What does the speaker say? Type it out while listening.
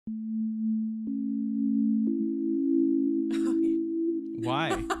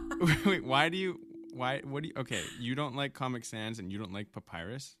Why? Wait, what do you, okay, you don't like Comic Sans and you don't like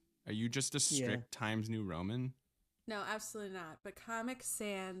Papyrus? Are you just a strict Times New Roman? No, absolutely not. But Comic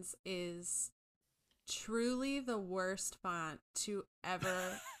Sans is truly the worst font to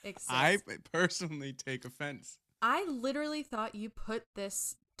ever exist. I personally take offense. I literally thought you put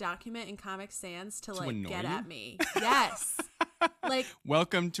this document in Comic Sans to like get at me. Yes. Like,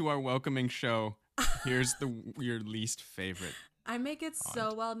 welcome to our welcoming show. Here's your least favorite. I make it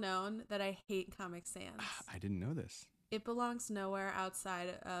so well known that I hate Comic Sans. I didn't know this. It belongs nowhere outside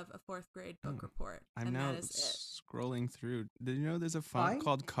of a 4th grade book report. I'm now scrolling through. Did you know there's a font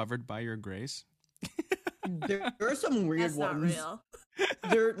called Covered by Your Grace? There are some weird ones. Not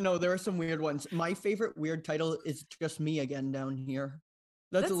real. There are some weird ones. My favorite weird title is Just Me Again down here.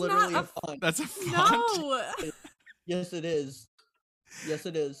 That's literally a font. That's a font? No! Yes, it is. Yes,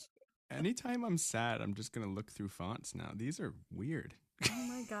 it is. Anytime I'm sad, I'm just going to look through fonts now. These are weird. Oh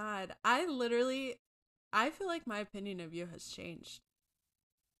my God. I feel like my opinion of you has changed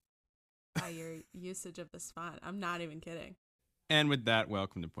by your usage of this font. I'm not even kidding. And with that,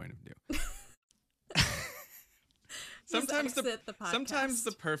 welcome to Point of View. Sometimes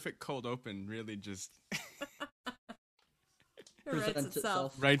the perfect cold open really just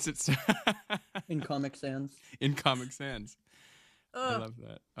writes itself in Comic Sans. In Comic Sans. I love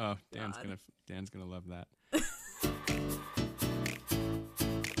that. Oh, Dan's gonna love that.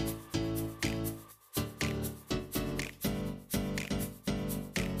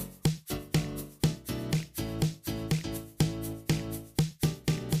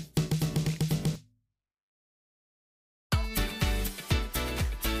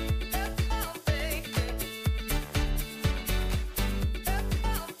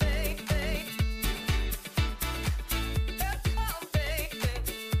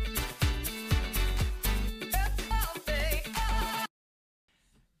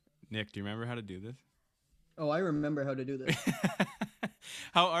 Nick, do you remember how to do this? Oh, I remember how to do this.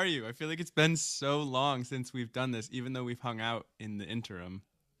 How are you? I feel like it's been so long since we've done this, even though we've hung out in the interim.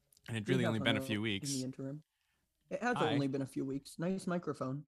 And it's really only been a few weeks. In the interim. It has only been a few weeks. Nice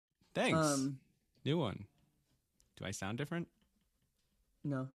microphone. Thanks. New one. Do I sound different?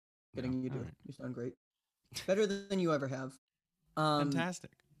 No. Kidding, you do. Right. You sound great. Better than you ever have.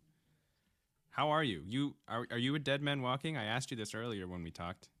 Fantastic. How are you? Are you a dead man walking? I asked you this earlier when we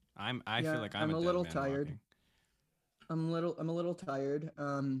talked. I feel like I'm a little tired. I'm a little tired.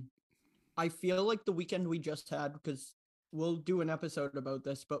 I feel like the weekend we just had, because we'll do an episode about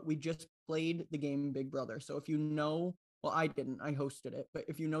this, but we just played the game Big Brother. So if you know, well, I didn't, I hosted it, but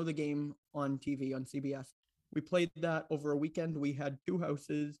if you know the game on TV on CBS, we played that over a weekend. We had 2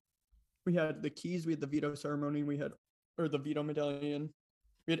 houses. We had the keys, we had the veto ceremony, the veto medallion.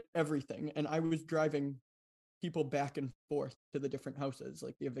 We had everything. And I was driving people back and forth to the different houses,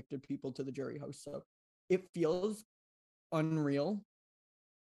 like the evicted people to the jury house. So it feels unreal.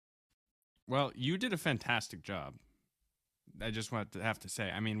 Well, you did a fantastic job. I just have to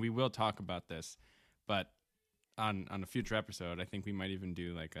say, I mean, we will talk about this, but on a future episode, I think we might even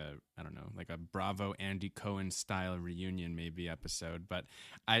do like a Bravo Andy Cohen style reunion maybe episode. But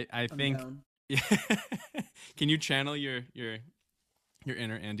I think, can you channel your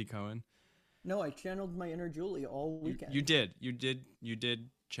inner Andy Cohen? No, I channeled my inner Julie all weekend. You did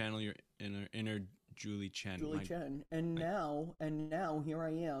channel your inner Julie Chen. Chen. And now here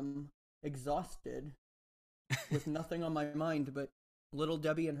I am, exhausted, with nothing on my mind but little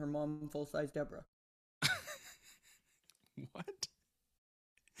Debbie and her mom, full-size Deborah. What?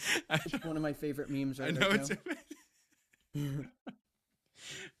 It's one of my favorite memes right now.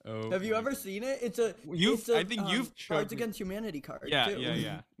 Have you ever seen it? I think you've Cards Against Humanity card.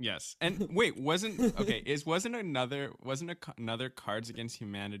 Yeah. Yes. And wait, wasn't another Cards Against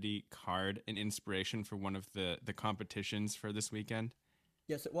Humanity card an inspiration for one of the competitions for this weekend?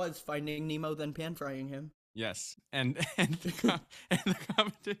 Yes, it was. Finding Nemo, then pan frying him. Yes, and the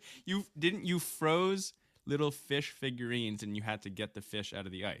competition. You froze little fish figurines and you had to get the fish out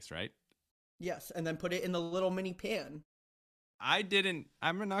of the ice, right? Yes, and then put it in the little mini pan. I'm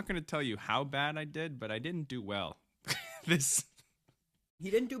not going to tell you how bad I did, but I didn't do well.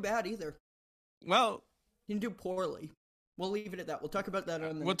 He didn't do bad either. Well, he didn't do poorly. We'll leave it at that. We'll talk about that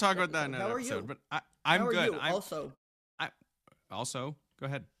on the We'll talk about that in another episode. But I'm good. Also, go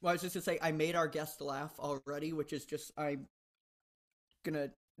ahead. Well, I was just going to say, I made our guest laugh already, which is just,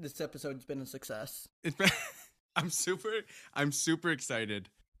 this episode's been a success. I'm super excited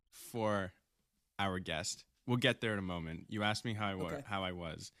for our guest. We'll get there in a moment. You asked me how I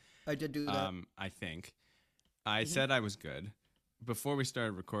was. I did do that. I think I said I was good. before we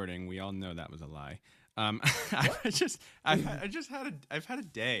started recording, we all know that was a lie. I've had a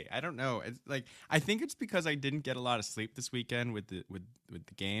day. I don't know. It's like, I think it's because I didn't get a lot of sleep this weekend with the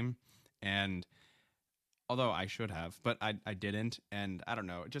game, and although I should have, but I didn't, and I don't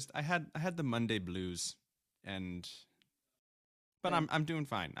know. I had the Monday blues, but I'm doing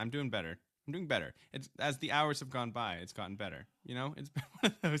fine. I'm doing better. I'm doing better. It's as the hours have gone by, it's gotten better. You know, it's been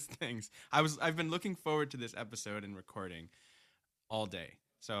one of those things. I've been looking forward to this episode and recording all day.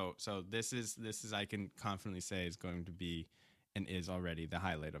 So this is I can confidently say is going to be and is already the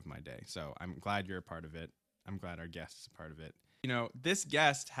highlight of my day. So I'm glad you're a part of it. I'm glad our guest is a part of it. You know, this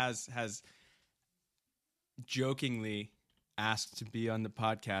guest has jokingly asked to be on the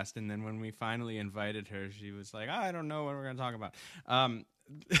podcast, and then when we finally invited her, she was like, I don't know what we're going to talk about.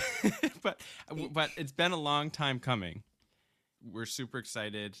 But it's been a long time coming. We're super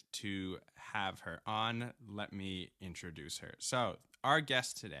excited to have her on. Let me introduce her. So our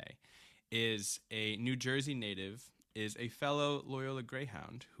guest today is a New Jersey native, is a fellow Loyola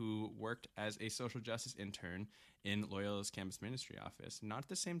Greyhound who worked as a social justice intern in Loyola's campus ministry office, not at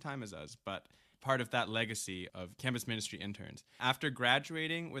the same time as us, but part of that legacy of campus ministry interns. After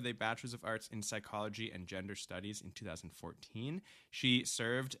graduating with a Bachelor's of Arts in Psychology and Gender Studies in 2014, she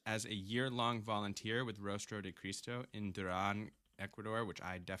served as a year-long volunteer with Rostro de Cristo in Duran, Ecuador, which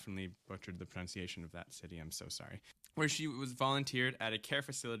I definitely butchered the pronunciation of that city. I'm so sorry. Where she was volunteered at a care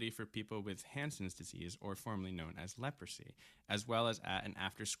facility for people with Hansen's disease, or formerly known as leprosy, as well as at an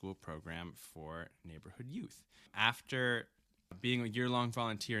after-school program for neighborhood youth. After being a year-long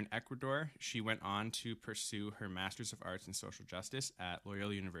volunteer in Ecuador, she went on to pursue her Master's of Arts in Social Justice at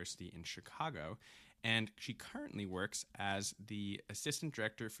Loyola University in Chicago, and she currently works as the Assistant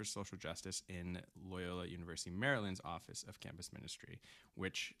Director for Social Justice in Loyola University Maryland's Office of Campus Ministry,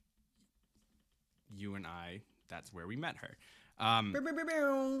 which you and I, that's where we met her.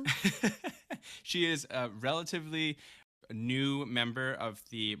 She is a relatively new member of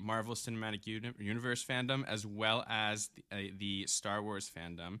the Marvel Cinematic Universe fandom, as well as the Star Wars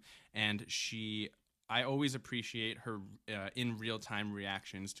fandom, and I always appreciate her in real-time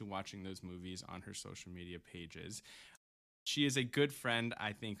reactions to watching those movies on her social media pages. She is a good friend.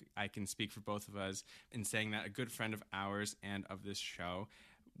 I think I can speak for both of us in saying that, a good friend of ours and of this show.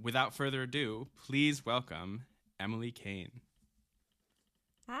 Without further ado, please welcome Emily Kane.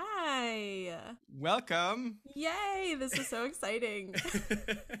 Hi. Welcome. Yay, this is so exciting.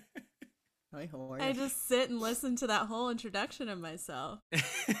 Hi, how are you? I just sit and listen to that whole introduction of myself.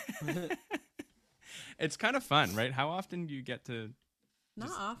 It's kind of fun, right? How often do you get to Not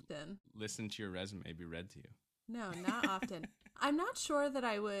often. listen to your resume be read to you? No, not often. I'm not sure that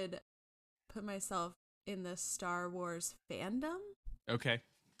I would put myself in the Star Wars fandom. Okay.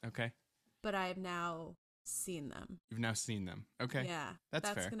 But I have now seen them. You've now seen them. Okay. Yeah. That's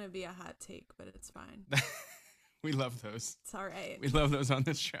fair. That's going to be a hot take, but it's fine. We love those. It's all right. We love those on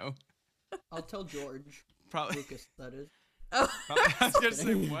this show. I'll tell George. Probably. Lucas, that is. Oh. I was going to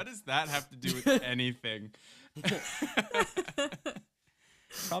say, what does that have to do with anything?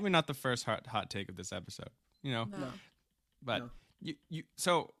 Probably not the first hot take of this episode, you know? No. But No. you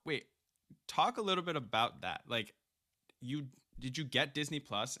so wait, talk a little bit about that. Like, did you get Disney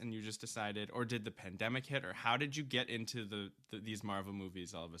Plus and you just decided, or did the pandemic hit, or how did you get into these Marvel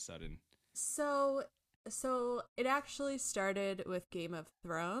movies all of a sudden? So it actually started with Game of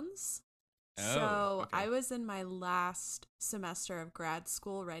Thrones. Oh, So okay. I was in my last semester of grad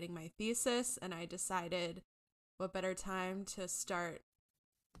school writing my thesis, and I decided what better time to start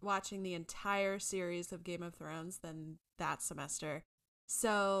watching the entire series of Game of Thrones than that semester.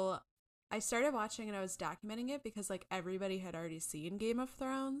 So I started watching and I was documenting it because like everybody had already seen Game of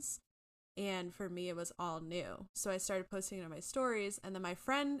Thrones, and for me it was all new. So I started posting it on my stories, and then my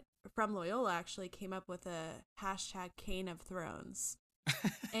friend from Loyola actually came up with a hashtag Kane of Thrones.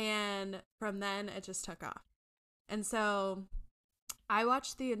 And from then it just took off. And so I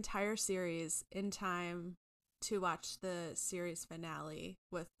watched the entire series in time to watch the series finale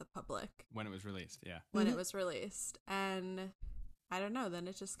with the public When it was released, yeah. when it was released. And I don't know, then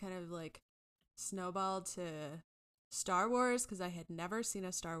it just kind of like snowballed to Star Wars because I had never seen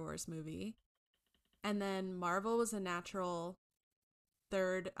a Star Wars movie. And then Marvel was a natural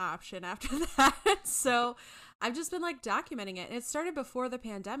third option after that. So I've just been like documenting it. And it started before the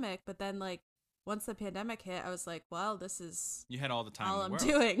pandemic, but then like once the pandemic hit, I was like, well, this is You had all the time all in the I'm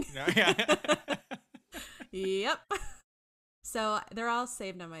world. doing. You know? Yeah. Yep. So they're all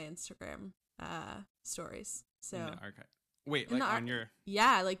saved on my Instagram stories. So In the archive. Wait, In like the on your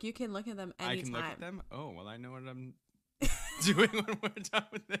yeah, like you can look at them anytime. I can look at them? Oh, well, I know what I'm doing when we're done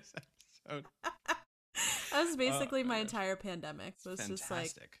with this episode. That was basically my entire pandemic. It was just like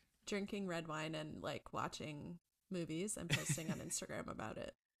fantastic. drinking red wine and like watching movies and posting on Instagram about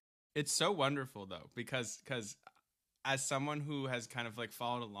it. It's so wonderful though, because as someone who has kind of like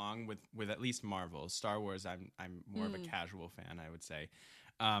followed along with at least Marvel, Star Wars, I'm more of a casual fan, I would say.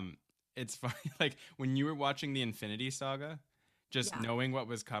 It's funny, like when you were watching the Infinity Saga, just knowing what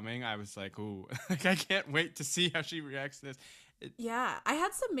was coming, I was like, ooh, like I can't wait to see how she reacts to this. Yeah, I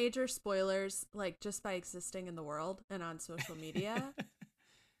had some major spoilers, like just by existing in the world and on social media.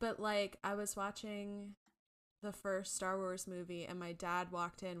 But like I was watching the first Star Wars movie and my dad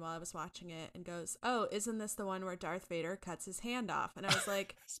walked in while I was watching it and goes, "Oh, isn't this the one where Darth Vader cuts his hand off?" And I was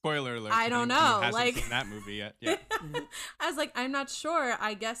like, spoiler alert. I don't know. Hasn't like seen that movie yet. Yeah. I was like, I'm not sure.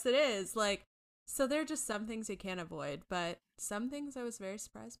 I guess it is. Like, so there are just some things you can't avoid, but some things I was very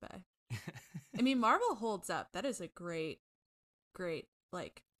surprised by. I mean, Marvel holds up. That is a great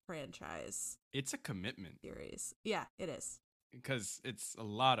like franchise. It's a commitment. Series. Yeah, it is. Because it's a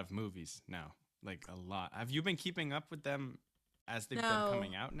lot of movies now. Like a lot. Have you been keeping up with them as they've been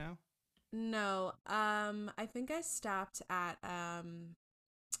coming out now? No. I think I stopped at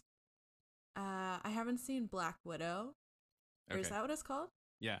I haven't seen Black Widow. Or is that what it's called?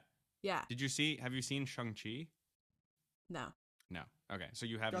 Yeah. Yeah. Have you seen Shang-Chi? No. No. Okay. So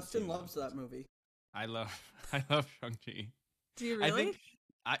you haven't Justin seen loves that movie. I love Shang-Chi. Do you really?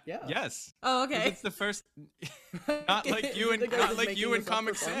 Yes. Oh, okay. It's the first not like you and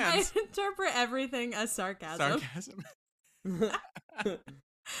Comic Sans. I interpret everything as sarcasm.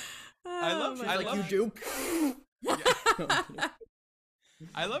 I love you do.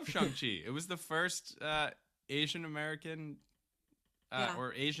 I love Shang-Chi. It was the first Asian American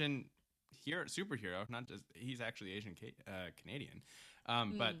or Asian superhero, not just he's actually Asian Canadian.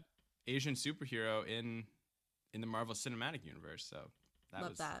 But Asian superhero in the Marvel Cinematic Universe. So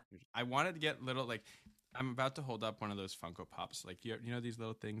that. I wanted to get little like I'm about to hold up one of those Funko Pops. Like you know these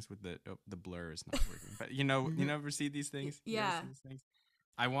little things with the blur is not working. But you never see these things? Yeah. These things?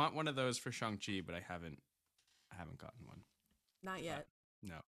 I want one of those for Shang-Chi, but I haven't gotten one. Not yet.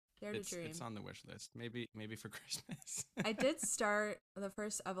 No. Dare to dream. It's on the wish list. Maybe for Christmas. I did start the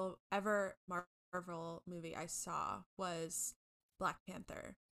first ever Marvel movie I saw was Black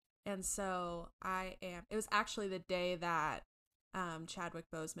Panther. And so it was actually the day that Chadwick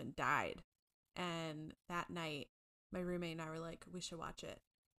Boseman died. And that night, my roommate and I were like, we should watch it.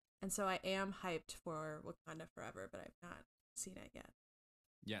 And so I am hyped for Wakanda Forever, but I've not seen it yet.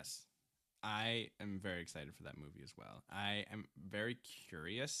 Yes. I am very excited for that movie as well. I am very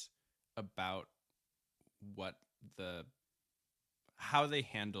curious about how they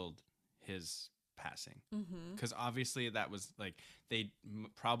handled his passing. Because obviously that was like they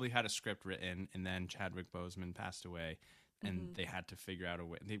probably had a script written and then Chadwick Boseman passed away and they had to figure out a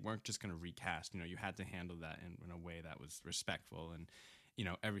way. They weren't just going to recast. You had to handle that in a way that was respectful and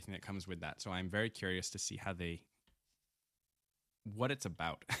everything that comes with that. So I'm very curious to see what it's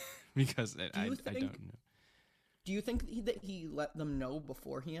about because I don't know. Do you think that he let them know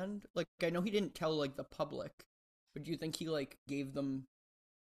beforehand? Like, I know he didn't tell like the public, but do you think he like gave them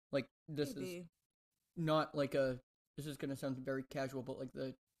like this Maybe. is not like this is gonna sound very casual, but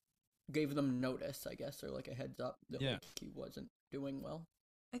like gave them notice, I guess, or like a heads up that like, he wasn't doing well?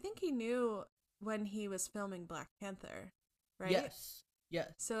 I think he knew when he was filming Black Panther, right?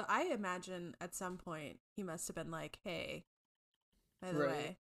 Yes. So I imagine at some point he must have been like, hey, by the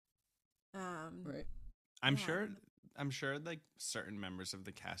way. Right. I'm sure like certain members of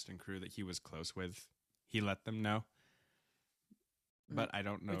the cast and crew that he was close with, he let them know. But I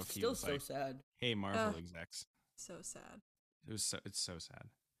don't know if he was still like, so sad. Hey, Marvel execs. So sad. It's so sad.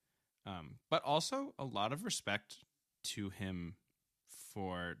 But also a lot of respect to him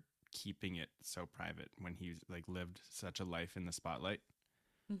for keeping it so private when he like lived such a life in the spotlight.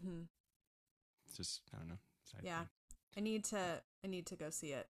 It's just, I don't know. Yeah. I need to go see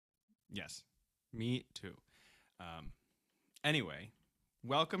it. Yes, me too. Anyway,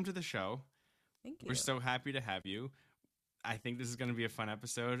 welcome to the show. Thank you. We're so happy to have you. I think this is going to be a fun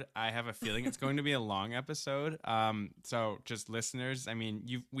episode. I have a feeling it's going to be a long episode. So just listeners, I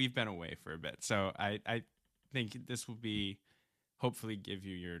mean, we've been away for a bit. So I think this will be hopefully give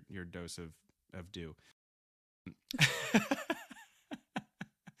you your dose of dew.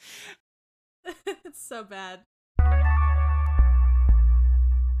 It's so bad.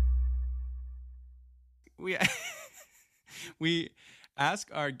 We ask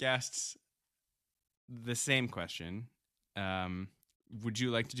our guests the same question. Would you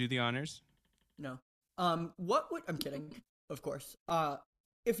like to do the honors? No. What would I'm kidding, of course.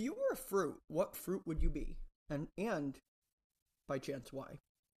 If you were a fruit, what fruit would you be? And by chance, why?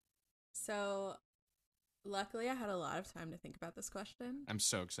 So Luckily, I had a lot of time to think about this question. I'm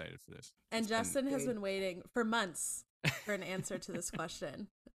so excited for this. And It's been- Justin has been waiting for months for an answer to this question.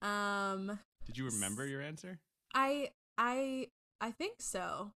 Did you remember your answer? I think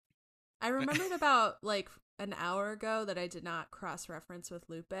so. I remembered about like an hour ago that I did not cross-reference with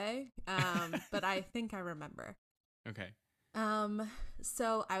Lupe. But I think I remember. Okay.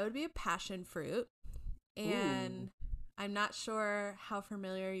 So I would be a passion fruit, and Ooh. I'm not sure how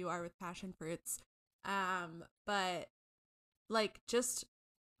familiar you are with passion fruits. But like just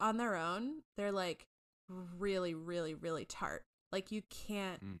on their own, they're like really, really, really tart. Like you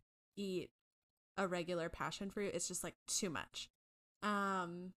can't eat a regular passion fruit. It's just like too much.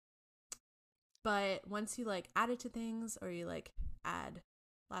 But once you like add it to things, or you like add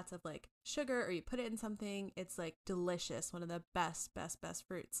lots of like sugar, or you put it in something, it's like delicious. One of the best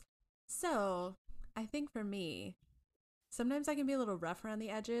fruits. So I think for me, sometimes I can be a little rough around the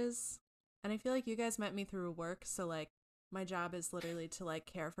edges. And I feel like you guys met me through work. So like my job is literally to like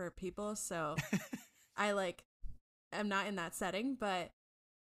care for people. So I like am not in that setting, but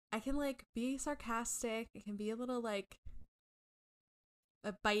I can like be sarcastic. It can be a little like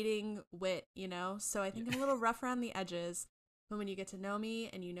a biting wit, you know? So I think I'm a little rough around the edges. But when you get to know me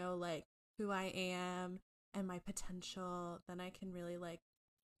and you know like who I am and my potential, then I can really like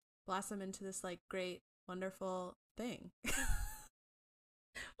blossom into this like great, wonderful thing.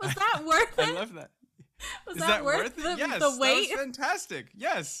 Was that worth it? I love that. Was Is that worth the, it? Yes. the wait? That was fantastic.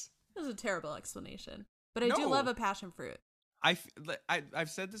 Yes. That was a terrible explanation. But I do No. love a passion fruit. I've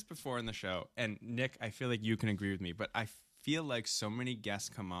said this before in the show, and Nick, I feel like you can agree with me, but I feel like so many guests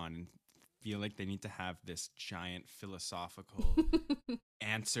come on and feel like they need to have this giant philosophical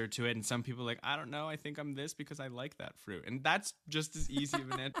answer to it, and some people are like, I don't know, I think I'm this because I like that fruit, and that's just as easy of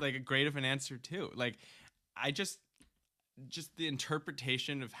an like a great of an answer too. Like I just the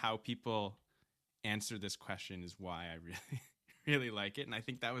interpretation of how people answer this question is why I really really like it, and I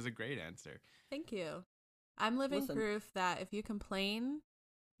think that was a great answer. Thank you. I'm living proof that if you complain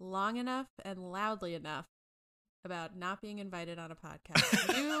long enough and loudly enough about not being invited on a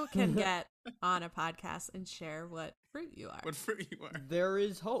podcast, you can get on a podcast and share what fruit you are. What fruit you are. There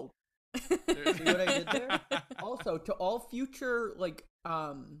is hope. See what I did there? Also, to all future like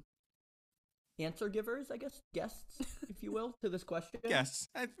answer givers, I guess, guests, if you will, to this question. Yes,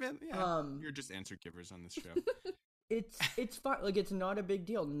 you're just answer givers on this show. It's fine. Like, it's not a big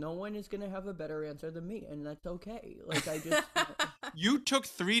deal. No one is gonna have a better answer than me, and that's okay. Like, I just You took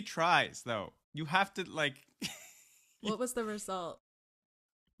 3 tries though. You have to like. What was the result?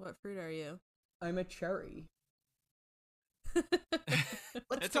 What fruit are you? I'm a cherry.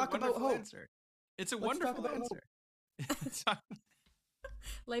 Let's It's talk a about wonderful hope. answer. It's a Let's talk wonderful about answer.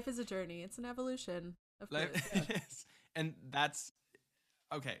 Life is a journey. It's an evolution of fruit. Yes. And that's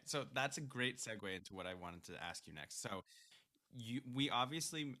okay. So that's a great segue into what I wanted to ask you next. So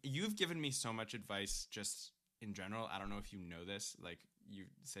you've given me so much advice just in general. I don't know if you know this, like you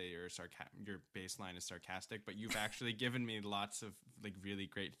say your baseline is sarcastic, but you've actually given me lots of like really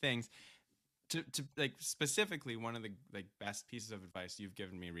great things. To like specifically, one of the like best pieces of advice you've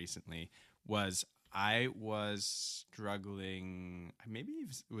given me recently was I was struggling, maybe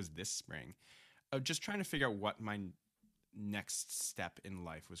it was this spring, of just trying to figure out what my next step in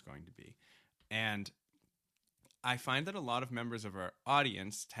life was going to be. And I find that a lot of members of our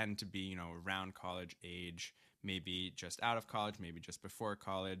audience tend to be, around college age, maybe just out of college, maybe just before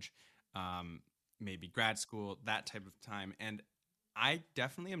college, maybe grad school, that type of time. And I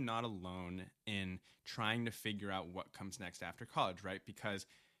definitely am not alone in trying to figure out what comes next after college, right? Because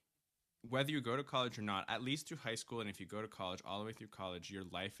whether you go to college or not, at least through high school, and if you go to college, all the way through college, your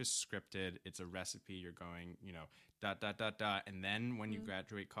life is scripted. It's a recipe. You're going, dot, dot, dot, dot. And then when you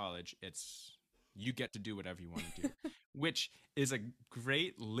graduate college, you get to do whatever you want to do, which is a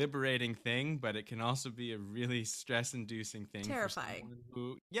great liberating thing, but it can also be a really stress-inducing thing. Terrifying. For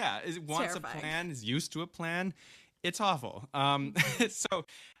someone who, wants a plan, is used to a plan. It's awful.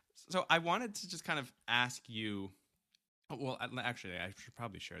 So I wanted to just kind of ask you. Well, actually, I should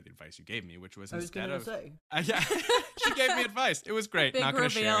probably share the advice you gave me, which was instead of. Say. Yeah, she gave me advice. It was great. Big not going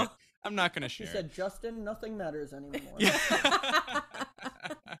to reveal. share it. I'm not going to share. She said, "Justin, nothing matters anymore."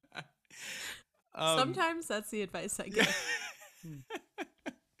 Sometimes that's the advice I give.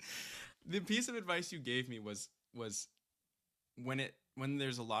 The piece of advice you gave me was when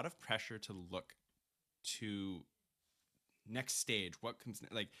there's a lot of pressure to look to next stage, what comes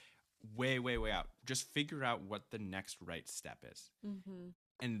like way out, just figure out what the next right step is.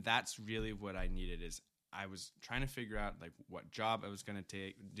 And that's really what I needed. Is I was trying to figure out like what job I was going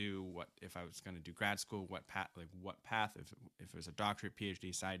to do, what if I was going to do grad school, what path, if it was a doctorate,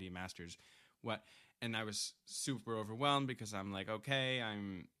 PhD, PsyD, master's, what. and I was super overwhelmed because I'm like, okay,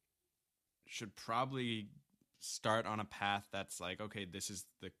 should probably start on a path that's like, okay, this is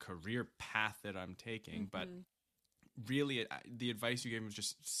the career path that I'm taking. But really, the advice you gave me was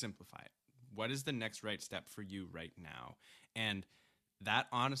just simplify it. What is the next right step for you right now? And that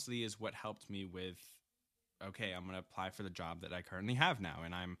honestly is what helped me with, okay, I'm going to apply for the job that I currently have now.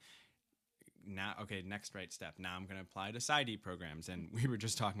 And I'm now, okay, next right step. Now I'm going to apply to PsyD programs. And we were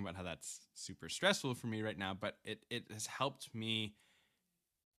just talking about how that's super stressful for me right now, but it has helped me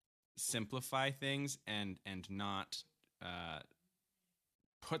simplify things and not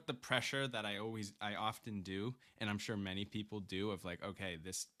put the pressure that I often do, and I'm sure many people do, of like, okay,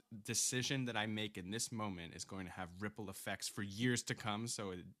 this decision that I make in this moment is going to have ripple effects for years to come,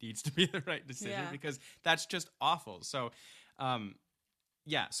 so it needs to be the right decision, because that's just awful. So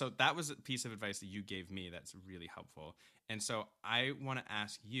so that was a piece of advice that you gave me that's really helpful. And so I want to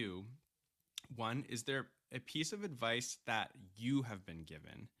ask you, one, is there a piece of advice that you have been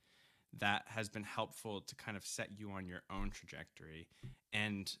given that has been helpful to kind of set you on your own trajectory?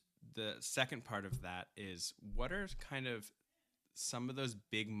 And the second part of that is, what are kind of some of those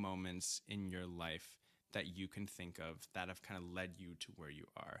big moments in your life that you can think of that have kind of led you to where you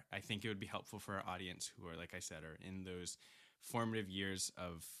are? I think it would be helpful for our audience who are, like I said, are in those formative years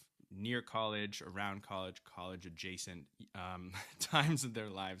of near college, around college, college adjacent times of their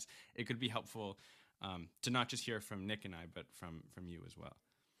lives. It could be helpful to not just hear from Nick and I, but from you as well.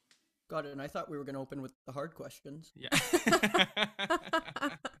 Got it. And I thought we were going to open with the hard questions. Yeah.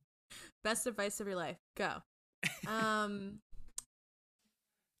 Best advice of your life. Go. I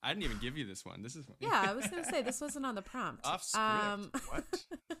didn't even give you this one. This is one. Yeah, I was going to say, this wasn't on the prompt. Off script.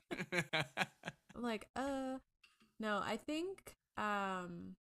 What? No, I think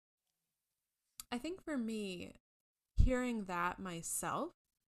for me, hearing that myself,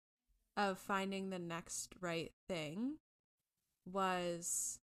 of finding the next right thing,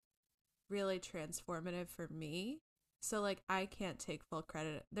 was really transformative for me. So like, I can't take full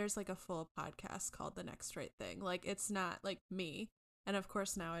credit. There's like a full podcast called The Next Right Thing. Like, it's not like me. And of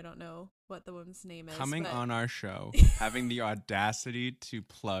course now I don't know what the woman's name is. Coming on our show, having the audacity to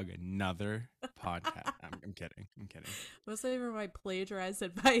plug another podcast. I'm kidding. Mostly for my plagiarized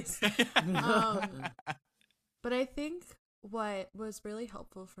advice. But I think what was really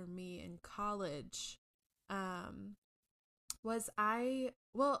helpful for me in college was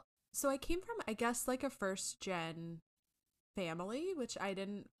so I came from, I guess, like a first gen family, which I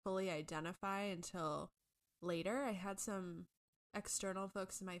didn't fully identify until later. I had some external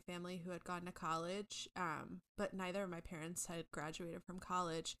folks in my family who had gone to college, but neither of my parents had graduated from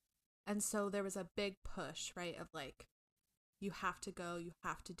college. And so there was a big push, right, of like, you have to go, you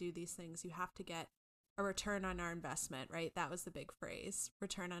have to do these things, you have to get a return on our investment, right? That was the big phrase,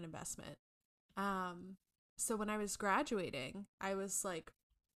 return on investment. So when I was graduating, I was like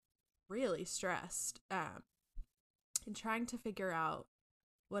really stressed and trying to figure out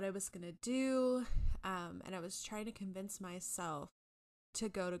what I was going to do. And I was trying to convince myself to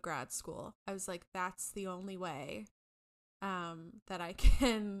go to grad school. I was like, that's the only way that I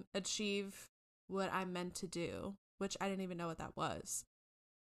can achieve what I'm meant to do, which I didn't even know what that was.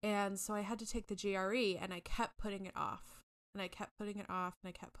 And so I had to take the GRE, and I kept putting it off, and I kept putting it off, and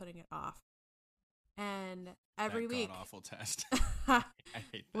I kept putting it off. And every week, awful test. I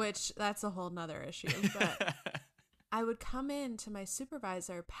hate that. Which that's a whole nother issue. But I would come in to my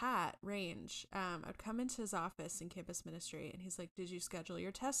supervisor, Pat Range. I'd come into his office in campus ministry, and he's like, "Did you schedule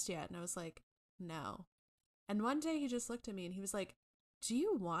your test yet?" And I was like, "No." And one day he just looked at me and he was like, "Do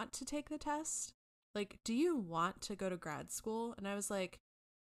you want to take the test? Like, do you want to go to grad school?" And I was like,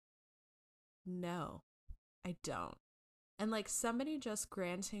 "No, I don't." And like, somebody just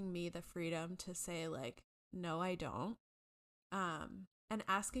granting me the freedom to say like, "No, I don't." And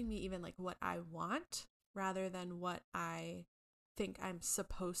asking me even like what I want rather than what I think I'm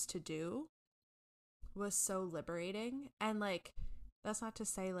supposed to do was so liberating. And like, that's not to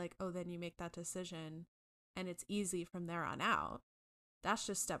say like, oh, then you make that decision and it's easy from there on out. That's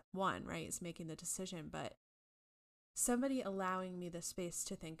just step one, right? Is making the decision. But somebody allowing me the space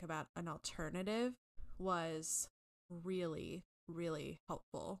to think about an alternative was really, really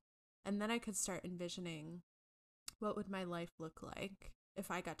helpful. And then I could start envisioning, what would my life look like if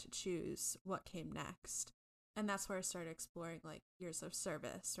I got to choose what came next? And that's where I started exploring like years of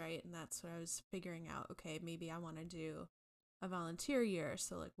service, right? And that's what I was figuring out. Okay, maybe I want to do a volunteer year.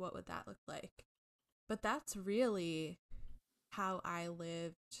 So like, what would that look like? But that's really how I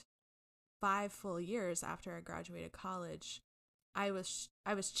lived 5 full years after I graduated college. I was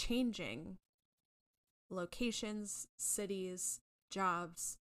changing locations, cities,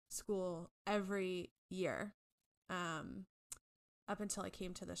 jobs school every year, up until I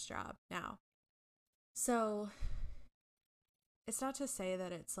came to this job now. So it's not to say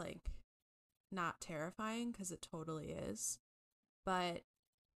that it's like not terrifying, because it totally is, but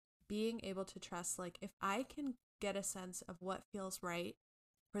being able to trust, like, if I can get a sense of what feels right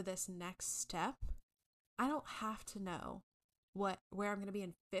for this next step, I don't have to know where I'm going to be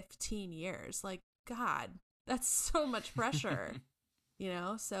in 15 years. Like, God, that's so much pressure,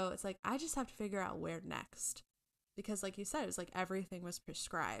 So it's like, I just have to figure out where next, because like you said, it's like everything was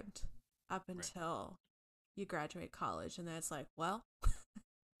prescribed up until you graduate college, and then it's like, well,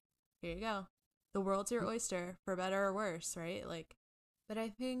 here you go. The world's your oyster, for better or worse, right? Like, but I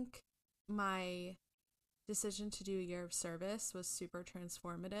think my decision to do a year of service was super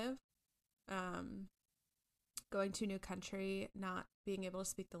transformative. Going to a new country, not being able to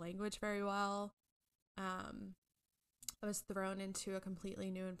speak the language very well. I was thrown into a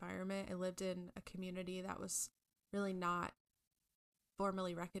completely new environment. I lived in a community that was really not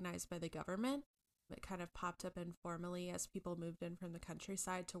formally recognized by the government. It kind of popped up informally as people moved in from the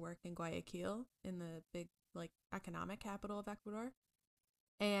countryside to work in Guayaquil, in the big, like, economic capital of Ecuador.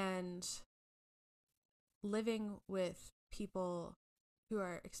 And living with people who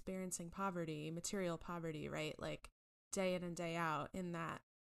are experiencing poverty, material poverty, right? Like, day in and day out in that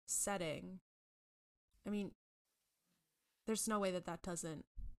setting. I mean, there's no way that doesn't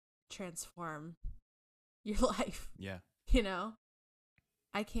transform your life. Yeah.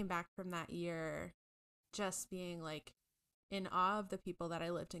 I came back from that year just being like in awe of the people that I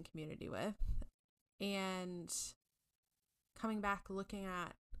lived in community with, and coming back looking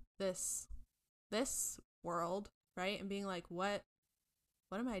at this world, right? And being like, what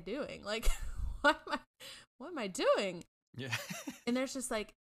am I doing? Like, what am I doing? Yeah. And there's just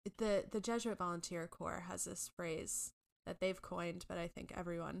like the Jesuit Volunteer Corps has this phrase that they've coined, but I think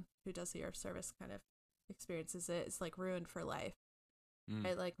everyone who does the year of service kind of experiences it. It's like ruined for life.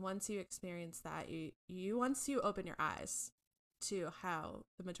 Right? Like, once you experience that, you once you open your eyes to how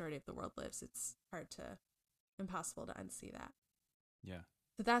the majority of the world lives, it's impossible to unsee that. Yeah.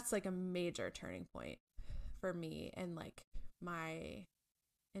 So that's like a major turning point for me, and like my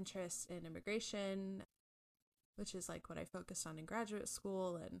interest in immigration, which is like what I focused on in graduate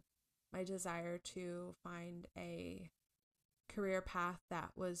school, and my desire to find a career path that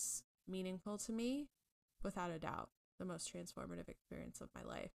was meaningful to me, without a doubt, the most transformative experience of my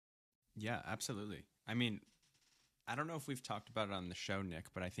life. Yeah, absolutely. I mean, I don't know if we've talked about it on the show, Nick,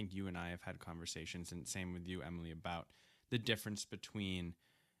 but I think you and I have had conversations, and same with you, Emily, about the difference between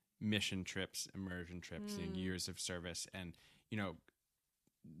mission trips, immersion trips, and years of service. And,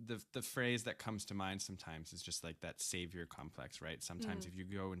 the phrase that comes to mind sometimes is just like that savior complex, right? Sometimes if you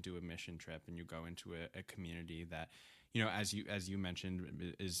go and do a mission trip and you go into a community that, as you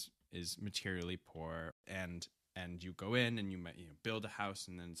mentioned, is materially poor, and you go in and you might build a house,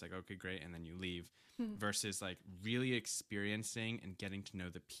 and then it's like, okay, great, and then you leave, versus like really experiencing and getting to know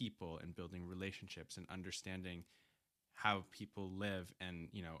the people and building relationships and understanding how people live. And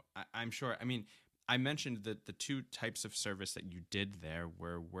I'm sure, I mean, I mentioned that the two types of service that you did there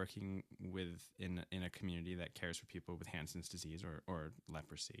were working in a community that cares for people with Hansen's disease or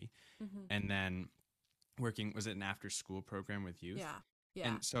leprosy, and then working, was it an after school program with youth? Yeah.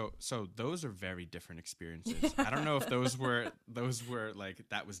 And so those are very different experiences. I don't know if those were like,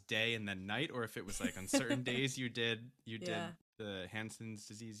 that was day and then night, or if it was like on certain days you did the Hansen's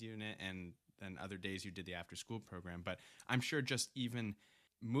disease unit, and then other days you did the after school program. But I'm sure just even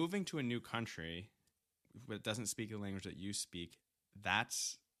moving to a new country that doesn't speak the language that you speak,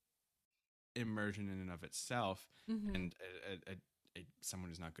 that's immersion in and of itself. And someone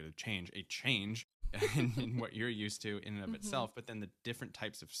who's not good at change in what you're used to in and of itself. But then the different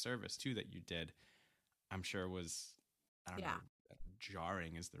types of service too that you did, I'm sure was, I don't know,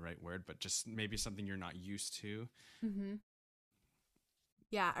 jarring is the right word, but just maybe something you're not used to.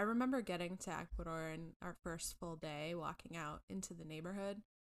 Yeah, I remember getting to Ecuador and our first full day walking out into the neighborhood,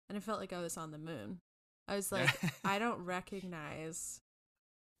 and I felt like I was on the moon. I was like, I don't recognize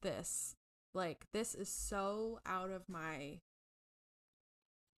this. Like, this is so out of my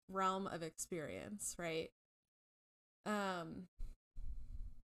realm of experience, right?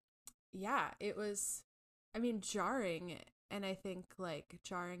 Yeah, it was, I mean, jarring, and I think like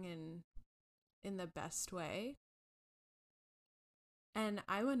jarring in the best way. And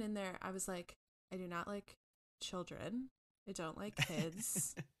I went in there, I was like, I do not like children. I don't like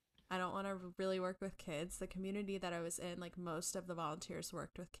kids. I don't want to really work with kids. The community that I was in, like, most of the volunteers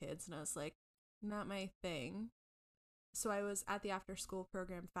worked with kids, and I was like, not my thing. So I was at the after school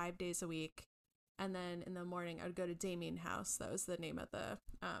program 5 days a week, And then in the morning, I would go to Damien House. That was the name of the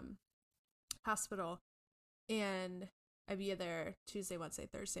hospital. And I'd be there Tuesday, Wednesday,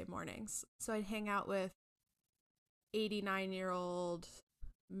 Thursday mornings. So I'd hang out with 89-year-old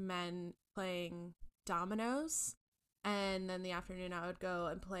men playing dominoes. And then the afternoon, I would go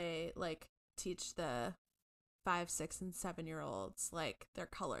and play, like, teach the 5, 6, and 7-year-olds, like, their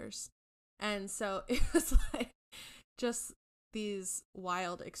colors. And so it was, like, just these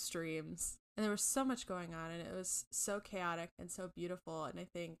wild extremes. And there was so much going on, and it was so chaotic and so beautiful. And I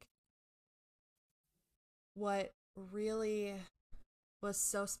think what really was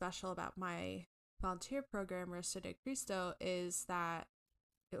so special about my volunteer program, Resta de Cristo, is that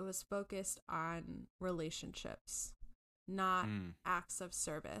it was focused on relationships, not acts of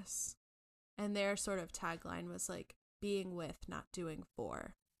service. And their sort of tagline was like being with, not doing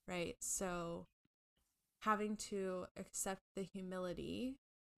for, right? So having to accept the humility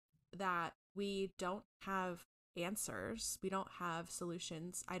that we don't have answers, we don't have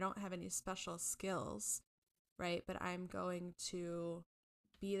solutions, I don't have any special skills, right? But I'm going to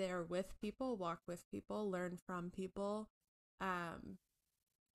be there with people, walk with people, learn from people.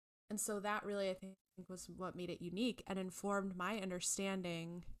 And so that really, I think, was what made it unique and informed my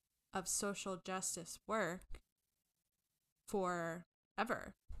understanding of social justice work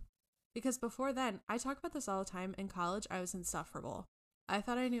forever. Because before then, I talk about this all the time. In college, I was insufferable. I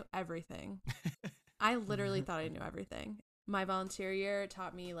thought I knew everything. I literally thought I knew everything. My volunteer year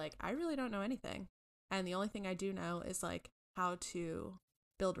taught me, like, I really don't know anything. And the only thing I do know is, like, how to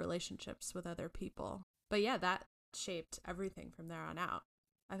build relationships with other people. But yeah, that shaped everything from there on out.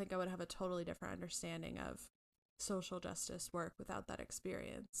 I think I would have a totally different understanding of social justice work without that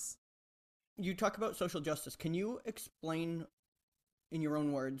experience. You talk about social justice. Can you explain in your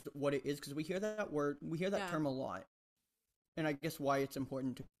own words what it is? Because we hear that word, we hear that term a lot. And I guess why it's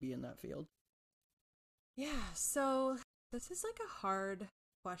important to be in that field. Yeah, so this is like a hard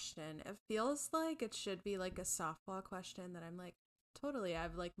question. It feels like it should be like a softball question that I'm like, totally, I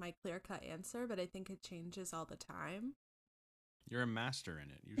have like my clear-cut answer, but I think it changes all the time. You're a master in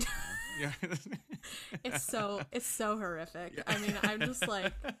it. You know? Yeah. It's so horrific. Yeah. I mean, I'm just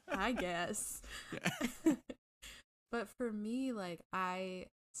like, I guess. Yeah. But for me, like, I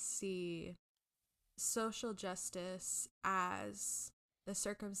see social justice as the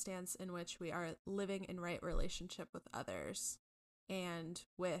circumstance in which we are living in right relationship with others and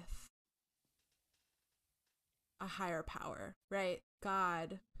with a higher power, right?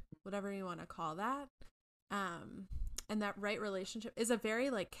 God, whatever you want to call that. And that right relationship is a very,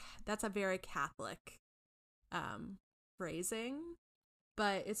 like, that's a very Catholic phrasing,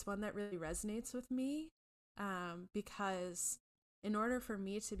 but it's one that really resonates with me because in order for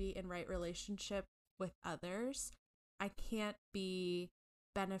me to be in right relationship with others, I can't be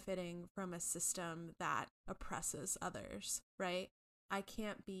benefiting from a system that oppresses others, right? I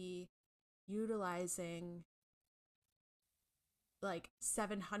can't be utilizing like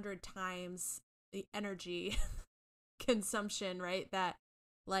 700 times the energy consumption, right? That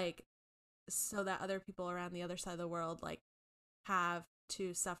like, so that other people around the other side of the world like have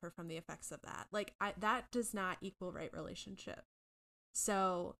to suffer from the effects of that. Like that does not equal right relationship.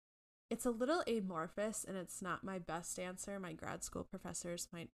 So it's a little amorphous and it's not my best answer. My grad school professors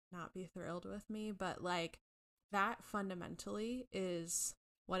might not be thrilled with me, but like that fundamentally is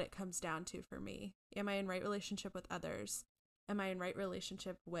what it comes down to for me. Am I in right relationship with others? Am I in right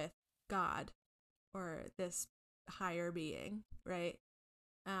relationship with God or this higher being, right?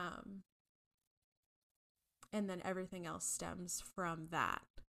 And then everything else stems from that.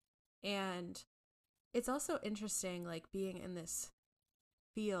 And it's also interesting, like, being in this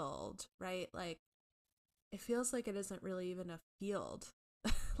field, right? Like, it feels like it isn't really even a field.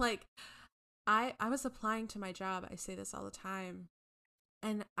 Like, I was applying to my job. I say this all the time.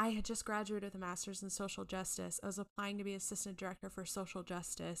 And I had just graduated with a master's in social justice. I was applying to be assistant director for social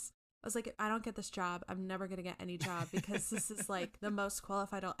justice. I was like, if I don't get this job, I'm never going to get any job because this is like the most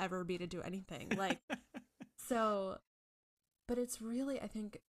qualified I'll ever be to do anything. Like, so, but it's really, I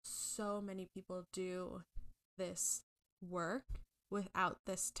think so many people do this work without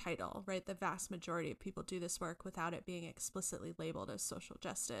this title, right? The vast majority of people do this work without it being explicitly labeled as social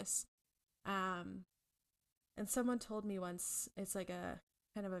justice. And someone told me once, it's like a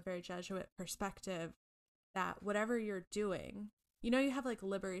kind of a very Jesuit perspective, that whatever you're doing, you know, you have like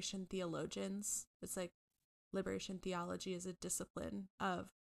liberation theologians. It's like liberation theology is a discipline of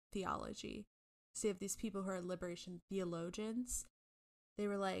theology. So you have these people who are liberation theologians. They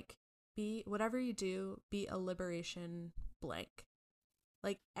were like, whatever you do, be a liberation blank.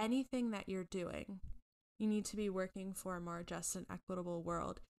 Like anything that you're doing, you need to be working for a more just and equitable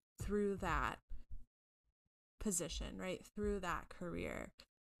world through that position, right? Through that career,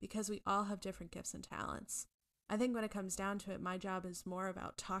 because we all have different gifts and talents. I think when it comes down to it, my job is more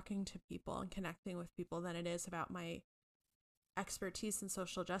about talking to people and connecting with people than it is about my expertise in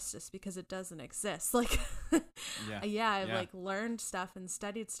social justice, because it doesn't exist. Like, I've like learned stuff and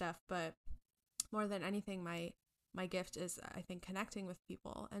studied stuff, but more than anything, my gift is, I think, connecting with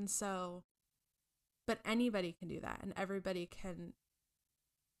people. And so, but anybody can do that, and everybody can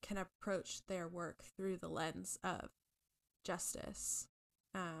approach their work through the lens of justice.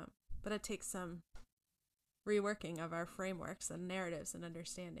 But it takes some reworking of our frameworks and narratives and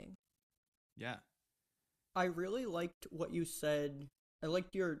understanding. Yeah. I really liked what you said. I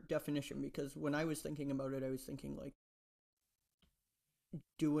liked your definition, because when I was thinking about it, I was thinking like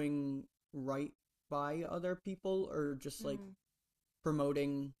doing right by other people, or just like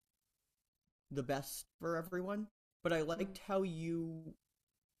promoting the best for everyone. But I liked how you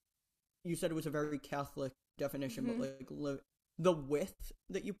said it was a very Catholic definition, but like the width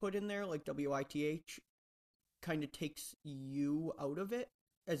that you put in there, like WITH, kind of takes you out of it,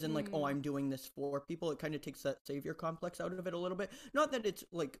 as in like, oh, I'm doing this for people. It kind of takes that savior complex out of it a little bit. Not that it's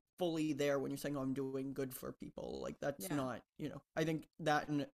like fully there when you're saying, oh, I'm doing good for people. Like that's not, I think that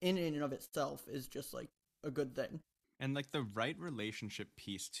in and of itself is just like a good thing. And like the right relationship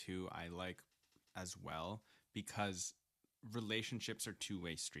piece too, I like as well, because relationships are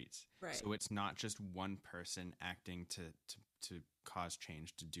two-way streets. Right. So it's not just one person acting to cause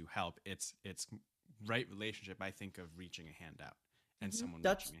change, to do help. It's right relationship. I think of reaching a hand out and someone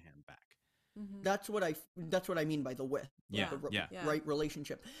reaching a hand back. That's what I mean by the width. Right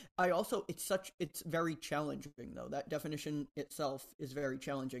relationship. It's very challenging though. That definition itself is very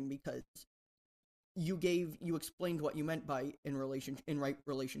challenging, because you explained what you meant by in right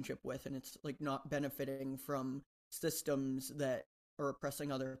relationship with, and it's like not benefiting from systems that are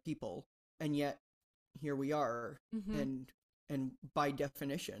oppressing other people, and yet here we are, and by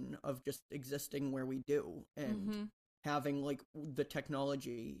definition of just existing where we do, and having like the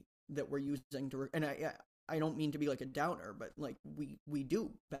technology that we're using to, and I don't mean to be like a downer, but like we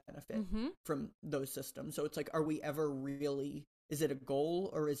do benefit from those systems. So it's like, are we ever really, is it a goal,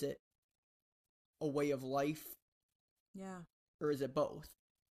 or is it a way of life? Yeah. Or is it both?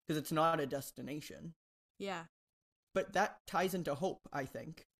 Because it's not a destination. Yeah. But that ties into hope, I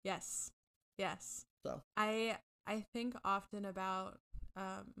think. Yes. So I think often about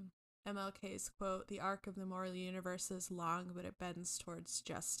MLK's quote, "The arc of the moral universe is long, but it bends towards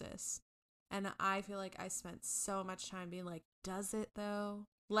justice." And I feel like I spent so much time being like, does it though?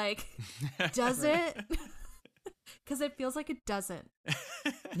 Like, does it? Because it feels like it doesn't.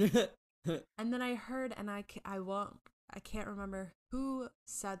 And then I heard, and I can't remember who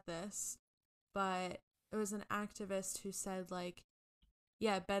said this, but it was an activist who said, like,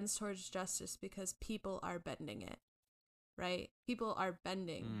 yeah, it bends towards justice because people are bending it, right? People are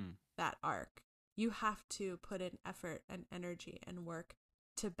bending that arc. You have to put in effort and energy and work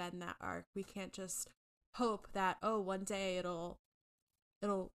to bend that arc. We can't just hope that, oh, one day it'll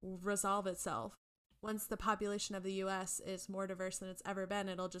resolve itself. Once the population of the US is more diverse than it's ever been,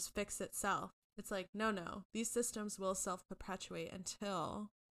 it'll just fix itself. It's like, no, these systems will self-perpetuate until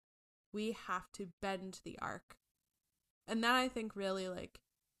we have to bend the arc. And that, I think, really like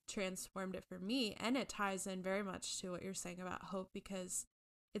transformed it for me. And it ties in very much to what you're saying about hope, because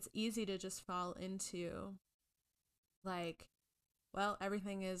it's easy to just fall into like, well,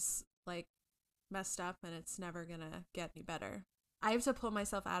 everything is like messed up and it's never gonna get any better. I have to pull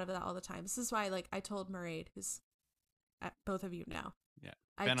myself out of that all the time. This is why, like, I told Mairead, who's both of you know. Yeah,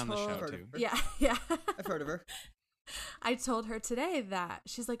 been on the show too. Yeah. I've heard of her. I told her today that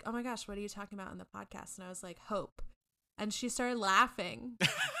she's like, "Oh my gosh, what are you talking about in the podcast?" And I was like, "Hope," and she started laughing.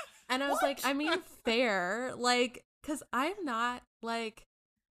 And I was like, "I mean, fair, like, because I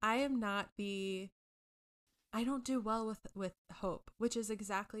don't do well with hope, which is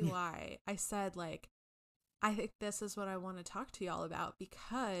exactly why I said, like, I think this is what I want to talk to y'all about,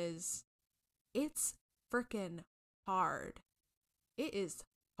 because it's freaking hard. It is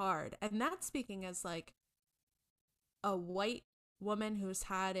hard. And that's speaking as like a white woman who's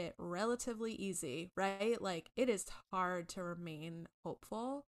had it relatively easy, right? Like, it is hard to remain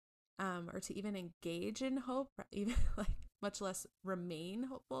hopeful, or to even engage in hope, even like much less remain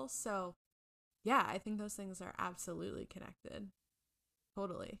hopeful. So yeah, I think those things are absolutely connected.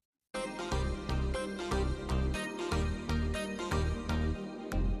 Totally.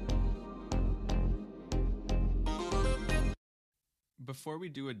 Before we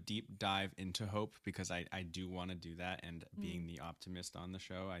do a deep dive into hope, because I do want to do that, and being the optimist on the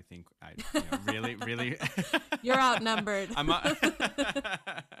show, I think really you're outnumbered. I'm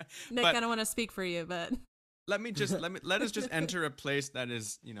Nick, I don't want to speak for you, but let us just enter a place that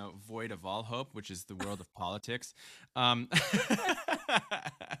is, void of all hope, which is the world of politics.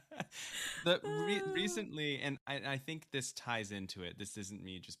 Recently, and I think this ties into it. This isn't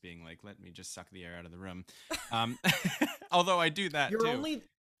me just being like, let me just suck the air out of the room. Although I do that too.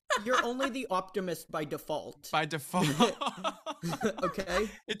 You're only the optimist by default. By default. Okay.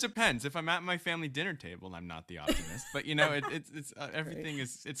 It depends. If I'm at my family dinner table, I'm not the optimist. But it's everything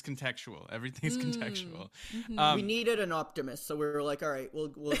it's contextual. Everything's contextual. Mm-hmm. We needed an optimist, so we were like, all right, we'll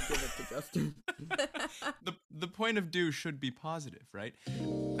give it to Justin. The point of do should be positive, right?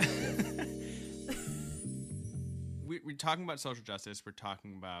 We're talking about social justice. We're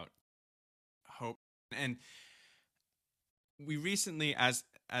talking about hope, and we recently, as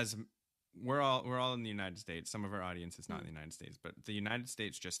we're all in the United States. Some of our audience is not in the United States, but the United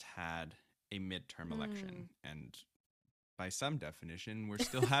States just had a midterm election, and by some definition, we're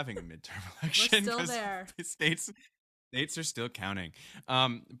still having a midterm election. We're still there. States are still counting.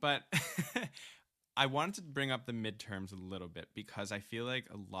 But I wanted to bring up the midterms a little bit because I feel like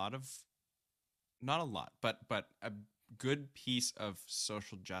not a lot, but a good piece of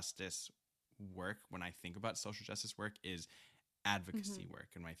social justice work, when I think about social justice work, is advocacy work.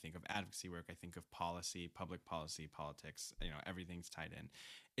 And when I think of advocacy work, I think of policy, public policy, politics, everything's tied in.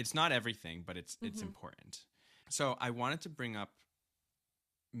 It's not everything, but it's important. So I wanted to bring up,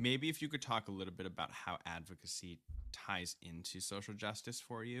 maybe if you could talk a little bit about how advocacy ties into social justice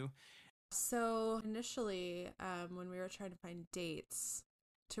for you. So initially, when we were trying to find dates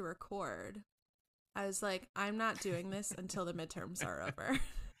to record, I was like, I'm not doing this until the midterms are over.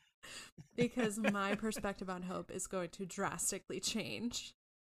 Because my perspective on hope is going to drastically change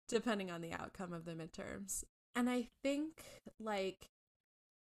depending on the outcome of the midterms. And I think like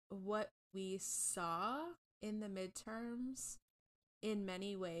what we saw in the midterms in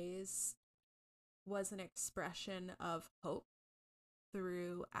many ways was an expression of hope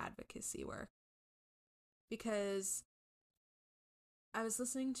through advocacy work. Because I was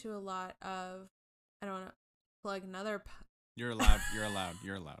listening to a lot of, I don't want to plug another You're allowed.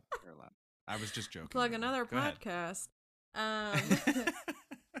 I was just joking. Plug another Go ahead. podcast. I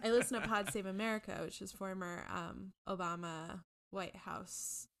listen to Pod Save America, which is former Obama White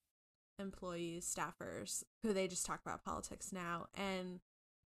House employees, staffers, who they just talk about politics now. And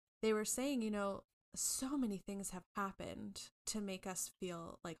they were saying, so many things have happened to make us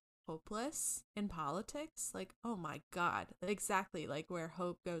feel like hopeless in politics. Like, oh my God, exactly like where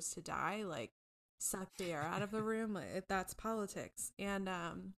hope goes to die, like suck the air out of the room. Like, that's politics.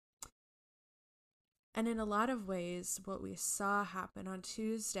 And in a lot of ways, what we saw happen on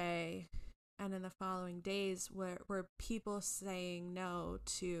Tuesday and in the following days were people saying no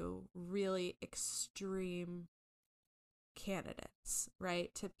to really extreme candidates,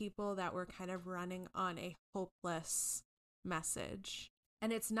 right? To people that were kind of running on a hopeless message.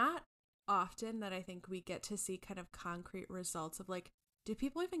 And it's not often that I think we get to see kind of concrete results of like, do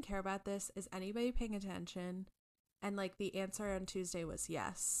people even care about this? Is anybody paying attention? And like the answer on Tuesday was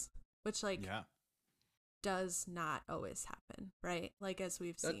yes, which like does not always happen, right? Like as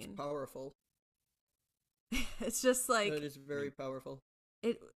we've seen. That's powerful. It's just like that is very powerful.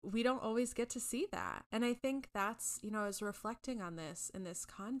 We don't always get to see that. And I think that's, I was reflecting on this in this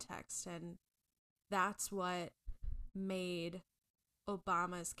context, and that's what made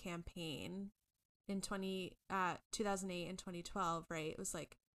Obama's campaign in 2008 and 2012, right? It was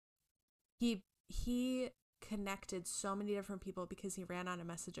like he connected so many different people because he ran on a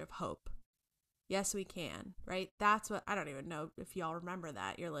message of hope. Yes, we can, right? That's what, I don't even know if y'all remember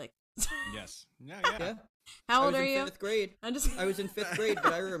that. You're like, yes. Yeah. How old are you? I was in 5th grade. I was in 5th grade,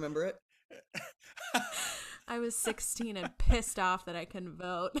 but I remember it. I was 16 and pissed off that I couldn't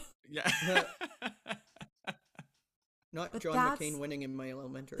vote. Yeah. Not but John McCain winning in my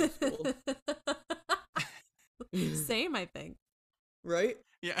elementary school. Same, I think. Right?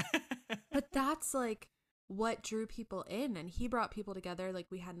 Yeah. But that's like what drew people in, and he brought people together like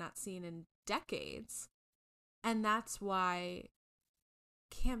we had not seen in decades. And that's why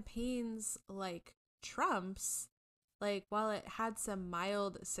campaigns like Trump's, like while it had some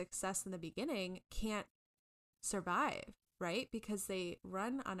mild success in the beginning, can't survive, right? Because they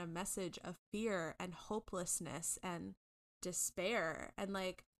run on a message of fear and hopelessness and despair. And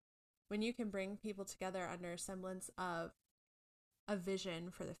like when you can bring people together under a semblance of a vision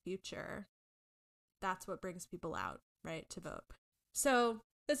for the future, that's what brings people out, right, to vote. So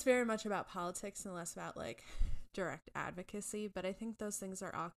it's very much about politics and less about like direct advocacy, but I think those things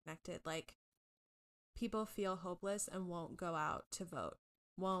are all connected. Like people feel hopeless and won't go out to vote,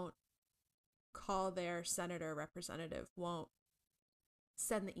 won't call their senator, representative, won't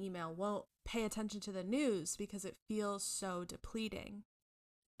send the email, won't pay attention to the news because it feels so depleting.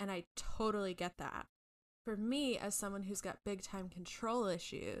 And I totally get that. For me, as someone who's got big time control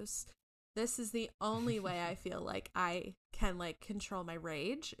issues, this is the only way I feel like I can like control my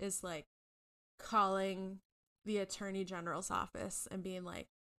rage, is like calling the attorney general's office and being like,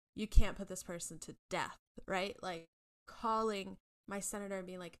 you can't put this person to death, right? Like calling my senator and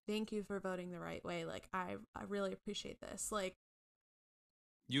being like, thank you for voting the right way. Like, I really appreciate this. Like,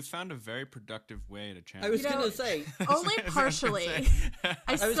 you found a very productive way to channel. I was going to say. Only partially.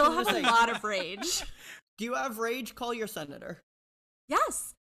 I still have a lot of rage. Do you have rage? Call your senator.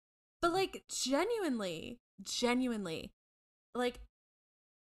 Yes. But like, genuinely, like,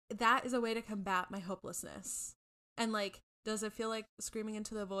 that is a way to combat my hopelessness. And like, does it feel like screaming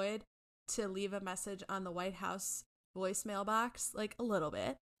into the void to leave a message on the White House voicemail box? Like, a little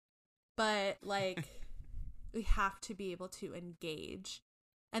bit. But like, we have to be able to engage.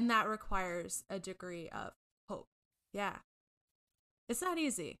 And that requires a degree of hope. Yeah. It's not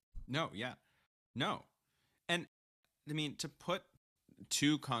easy. No, yeah. No. And I mean, to put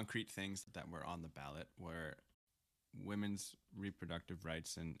two concrete things that were on the ballot were women's reproductive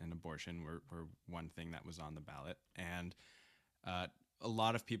rights and abortion were one thing that was on the ballot. And a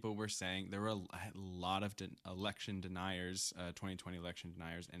lot of people were saying, there were a lot of election deniers, 2020 election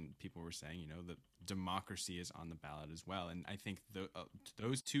deniers, and people were saying, you know, that democracy is on the ballot as well. And I think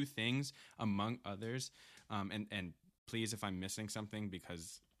those two things, among others, and please, if I'm missing something,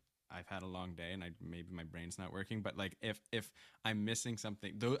 because I've had a long day and maybe my brain's not working, but like if I'm missing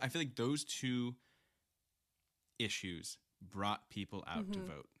something, though, I feel like those two issues brought people out to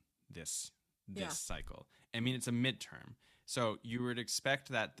vote this cycle. I mean, it's a midterm. So you would expect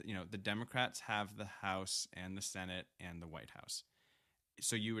that, you know, the Democrats have the House and the Senate and the White House.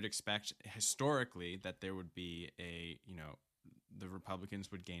 So you would expect historically that there would be the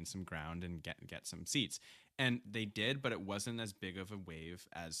Republicans would gain some ground and get some seats. And they did, but it wasn't as big of a wave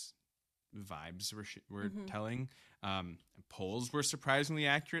as vibes were telling. Polls were surprisingly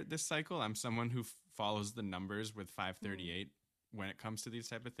accurate this cycle. I'm someone who follows the numbers with 538 when it comes to these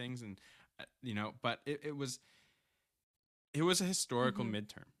type of things. And, but it was a historical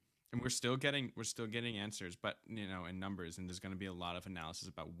midterm, and we're still getting answers, but in numbers, and there's going to be a lot of analysis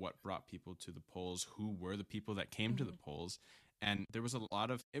about what brought people to the polls, who were the people that came to the polls. And there was a lot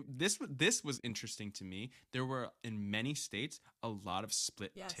of this was interesting to me. There were in many states a lot of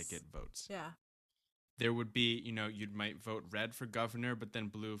split ticket votes. Yeah. There would be, you might vote red for governor, but then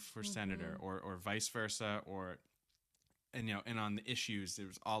blue for senator, or vice versa, and on the issues, it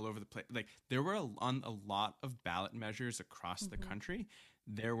was all over the place. Like there were on a lot of ballot measures across the country.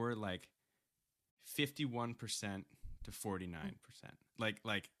 There were like 51% to 49%.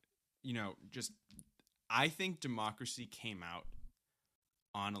 Just I think democracy came out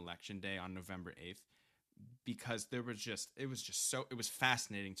on election day on November 8th because it was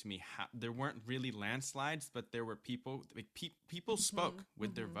fascinating to me how there weren't really landslides, but there were people spoke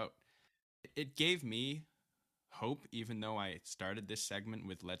with their vote. It gave me hope, even though I started this segment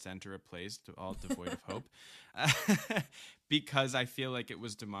with "Let's enter a place to all devoid of hope," because I feel like it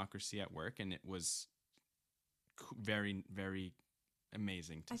was democracy at work, and it was very, very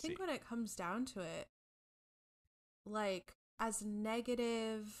amazing to see. I think when it comes down to it, like as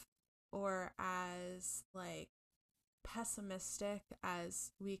negative or as like pessimistic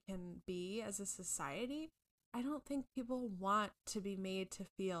as we can be as a society, I don't think people want to be made to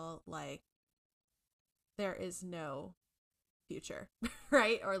feel like there is no future,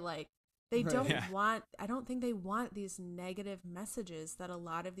 right? Or like they don't want, I don't think they want these negative messages that a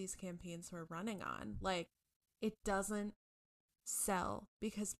lot of these campaigns were running on. Like it doesn't sell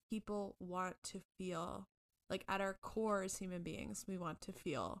because people want to feel like at our core as human beings, we want to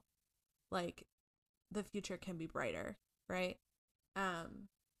feel like the future can be brighter, right? And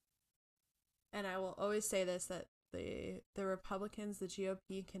I will always say this, that the Republicans, the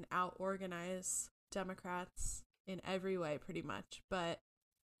GOP can out-organize Democrats in every way pretty much, but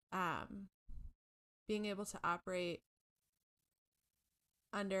being able to operate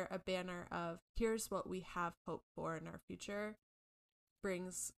under a banner of here's what we have hope for in our future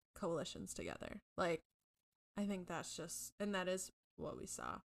brings coalitions together. Like I think that's just, and that is what we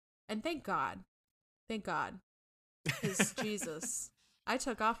saw. And thank God, because Jesus, I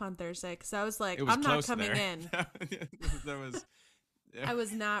took off on Thursday because I was like, I'm not coming in. I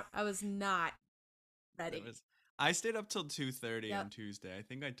was not ready. I stayed up till 2:30 on Tuesday. I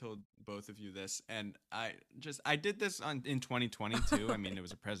think I told both of you this, and I did this in 2022. I mean, it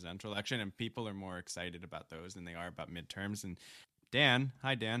was a presidential election, and people are more excited about those than they are about midterms. And Dan,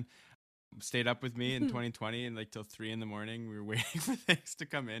 hi Dan, stayed up with me in 2020 and like till 3 a.m. we were waiting for things to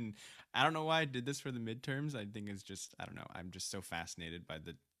come in. I don't know why I did this for the midterms. I think it's just, I don't know. I'm just so fascinated by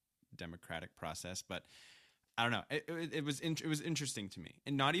the democratic process, but I don't know. It was interesting to me,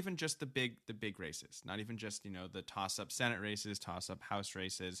 and not even just the big races, not even just, you know, the toss up Senate races, toss up House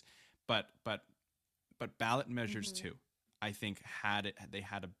races, but ballot measures too. I think they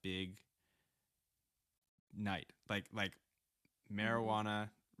had a big night, like marijuana,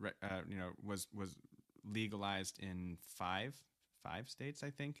 you know, was legalized in five states, I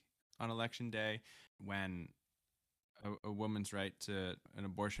think, on election day, when a woman's right to an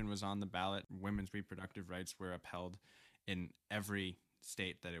abortion was on the ballot. Women's reproductive rights were upheld in every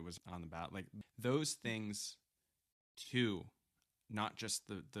state that it was on the ballot. Like those things too, not just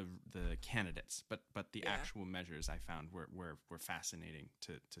the candidates, but the actual measures I found were fascinating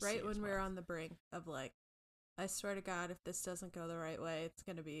to see. Right when as well. we were on the brink of like, I swear to God, if this doesn't go the right way, it's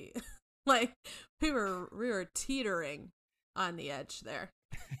gonna be like we were teetering on the edge there,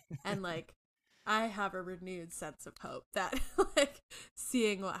 and like I have a renewed sense of hope that like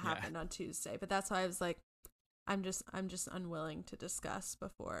seeing what happened on Tuesday. But that's why I was like, I'm just unwilling to discuss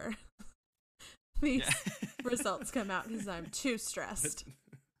before these results come out because I'm too stressed.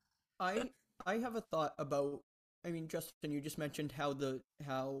 I have a thought about, I mean, Justin, you just mentioned how the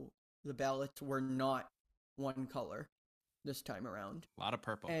ballots were not one color this time around. A lot of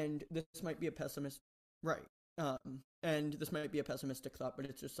purple. And this might be a pessimist, right? And this might be a pessimistic thought, but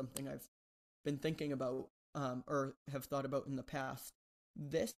it's just something I've been thinking about, or have thought about in the past.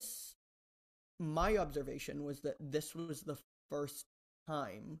 My observation was that this was the first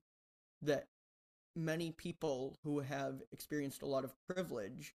time that many people who have experienced a lot of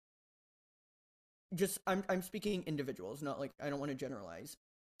privilege, just I'm speaking individuals, not like, I don't want to generalize,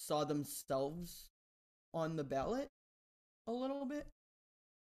 saw themselves on the ballot a little bit.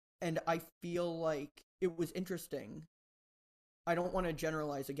 And I feel like it was interesting. I don't want to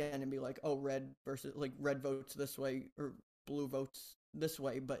generalize again and be like, oh, red versus, like, red votes this way or blue votes this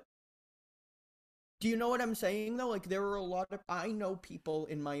way, but do you know what I'm saying, though? Like, there were a lot of, I know people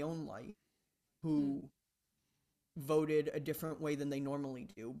in my own life who voted a different way than they normally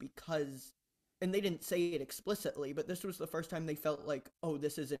do because, and they didn't say it explicitly, but this was the first time they felt like, oh,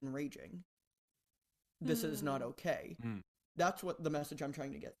 this is enraging. This is not okay. That's what the message I'm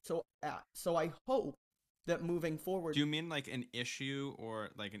trying to get. So I hope that moving forward. Do you mean like an issue,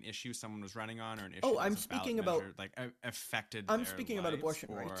 or like an issue someone was running on, or an issue? Oh, I'm speaking about measure, like affected. I'm speaking about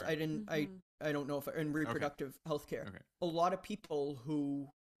abortion rights. I didn't. I don't know if in reproductive health care. Okay. A lot of people who,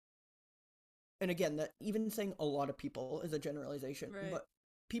 and again, that even saying a lot of people is a generalization, right. But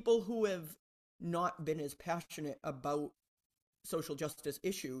people who have not been as passionate about social justice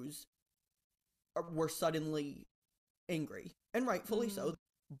issues were suddenly angry, and rightfully so.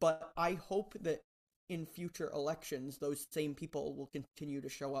 But I hope that in future elections, those same people will continue to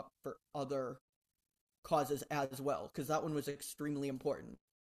show up for other causes as well, because that one was extremely important.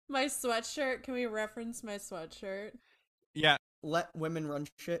 My sweatshirt, can we reference my sweatshirt? Yeah. Let women run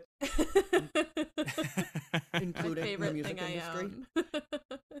shit. Including the music industry.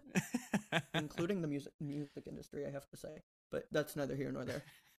 Including the music industry, I have to say. But that's neither here nor there.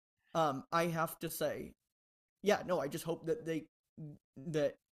 I have to say, I just hope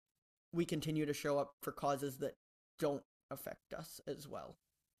that we continue to show up for causes that don't affect us as well.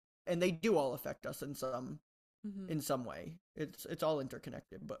 And they do all affect us in some way. It's all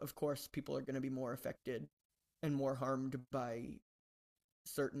interconnected, but of course people are going to be more affected and more harmed by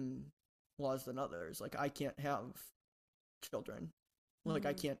certain laws than others. Like, I can't have children. Like,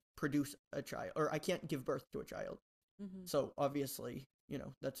 I can't produce a child, or I can't give birth to a child. So obviously,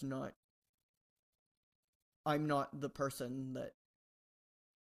 I'm not the person that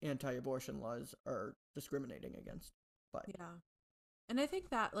anti-abortion laws are discriminating against. But and I think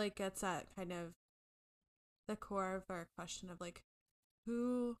that like gets at kind of the core of our question of like,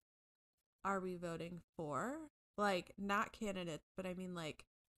 who are we voting for? Like, not candidates, but I mean, like,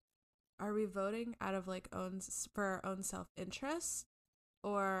 are we voting out of like for our own self-interest,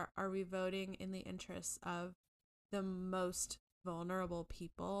 or are we voting in the interests of the most vulnerable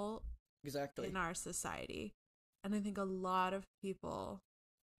people in our society? And I think a lot of people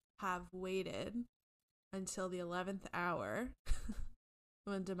have waited until the 11th hour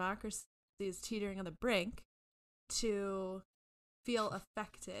when democracy is teetering on the brink to feel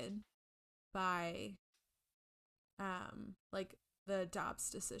affected by like the Dobbs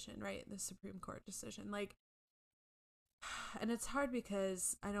decision, right? The Supreme Court decision. Like, and it's hard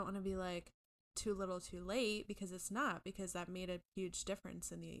because I don't want to be like too little too late, because it's not, because that made a huge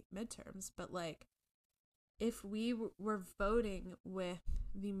difference in the midterms, but like if we were voting with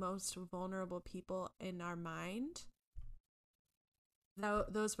the most vulnerable people in our mind,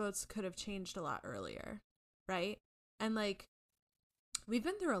 those votes could have changed a lot earlier, right? And like, we've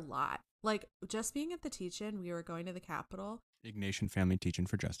been through a lot. Like, just being at the teach-in, we were going to the Capitol. Ignatian Family Teach-in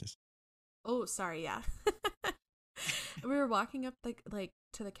for Justice. Oh, sorry, yeah. We were walking up like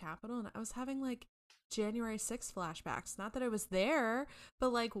to the Capitol, and I was having like January 6th flashbacks. Not that I was there,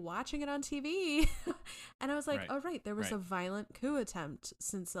 but like watching it on TV. And I was like, Right. oh, right, there was Right. a violent coup attempt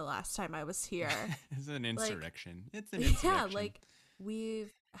since the last time I was here. It's an insurrection. It's an insurrection. Yeah, like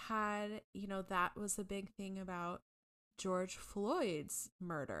we've had, that was the big thing about George Floyd's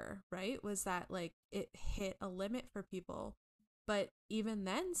murder, right? Was that like it hit a limit for people. But even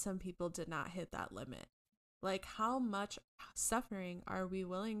then, some people did not hit that limit. Like, how much suffering are we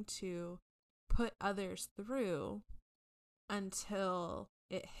willing to put others through until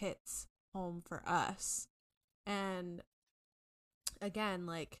it hits home for us? And again,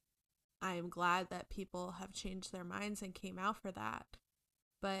 like, I am glad that people have changed their minds and came out for that.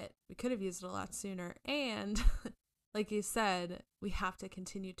 But we could have used it a lot sooner. And like you said, we have to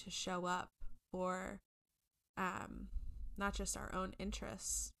continue to show up for not just our own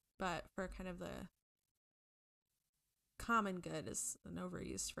interests, but for kind of the common good is an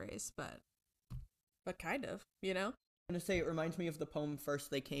overused phrase, but kind of, I'm gonna say it reminds me of the poem First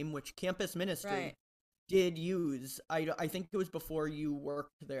They Came, which campus ministry Right. did use. I think it was before you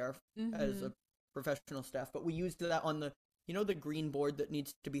worked there as Mm-hmm. a professional staff, but we used that on the the green board that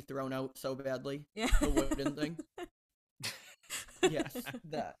needs to be thrown out so badly. Yeah. The wooden thing. Yes,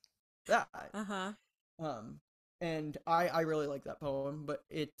 that. Uh-huh. And I really like that poem, but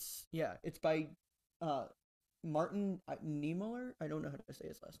it's by Martin Niemöller. I don't know how to say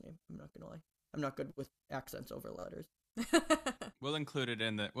his last name. I'm not gonna lie. I'm not good with accents over letters. We'll include it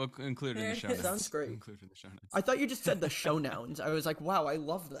in the show notes. Sounds great. Include it in the show notes. I thought you just said the show nouns. I was like, wow, I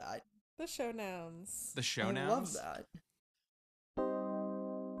love that. The show nouns. The show I nouns. love that.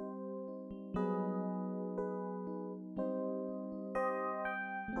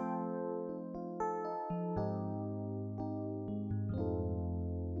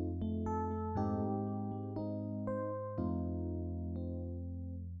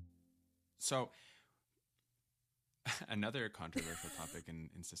 So, another controversial topic in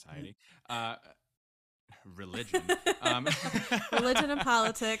society, religion. Religion and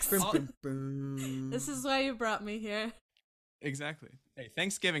politics. This This is why you brought me here. Exactly. Hey,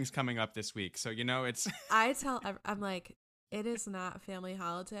 Thanksgiving's coming up this week, so it's. I'm like, it is not family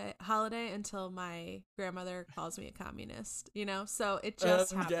holiday until my grandmother calls me a communist, So it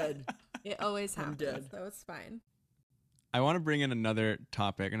just I'm happens. dead. It always I'm happens, dead. so it's fine. I want to bring in another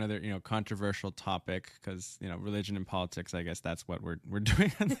topic, controversial topic, because religion and politics. I guess that's what we're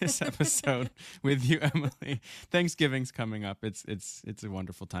doing on this episode with you, Emily. Thanksgiving's coming up. It's a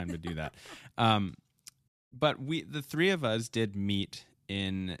wonderful time to do that. But the three of us did meet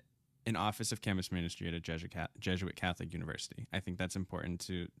in an office of campus ministry at a Jesuit Catholic university. I think that's important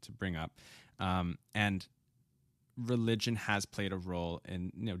to bring up, and religion has played a role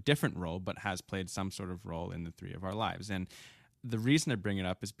in different role, but has played some sort of role in the three of our lives. And the reason I bring it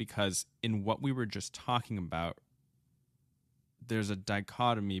up is because in what we were just talking about, there's a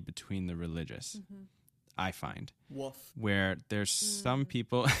dichotomy between the religious. Mm-hmm. I find Woof. where there's some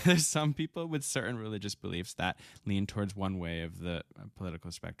people with certain religious beliefs that lean towards one way of the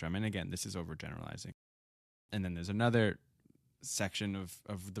political spectrum. And again, this is overgeneralizing. And then there's another section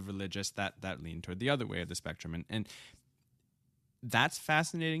of the religious that lean toward the other way of the spectrum. And that's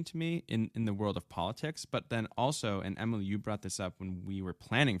fascinating to me in the world of politics. But then also, and Emily, you brought this up when we were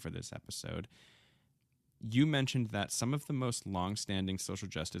planning for this episode, you mentioned that some of the most longstanding social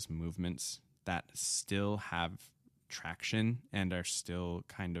justice movements that still have traction and are still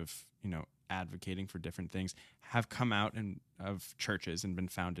kind of, advocating for different things have come out of churches and been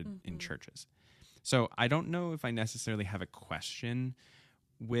founded in churches. So I don't know if I necessarily have a question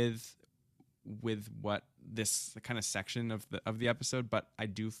with what this kind of section of the episode, but I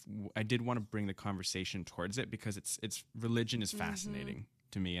did want to bring the conversation towards it because it's religion is fascinating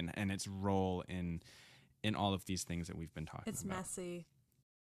to me and its role in all of these things that we've been talking It's about. messy.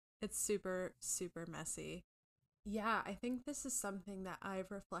 It's super, super messy. Yeah, I think this is something that I've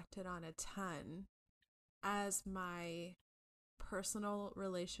reflected on a ton as my personal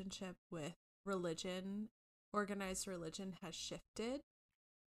relationship with religion, organized religion, has shifted.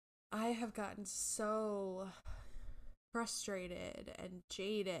 I have gotten so frustrated and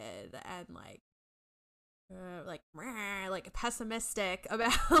jaded and like pessimistic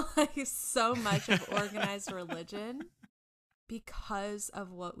about like so much of organized religion because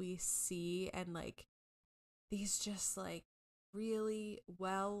of what we see and like these just like really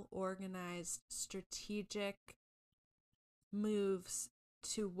well organized strategic moves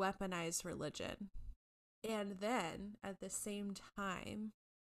to weaponize religion. And then at the same time,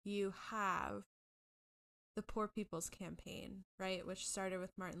 you have the Poor People's Campaign, right? Which started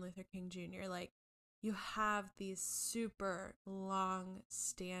with Martin Luther King Jr. Like, you have these super long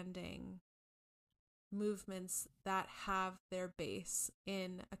standing movements that have their base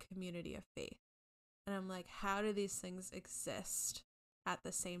in a community of faith. And I'm like, how do these things exist at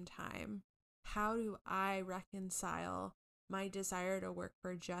the same time? How do I reconcile my desire to work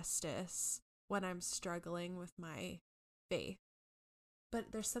for justice when I'm struggling with my faith?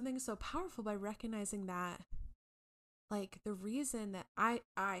 But there's something so powerful by recognizing that, like, the reason that I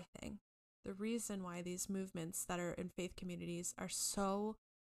think the reason why these movements that are in faith communities are so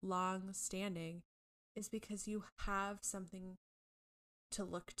long standing is because you have something to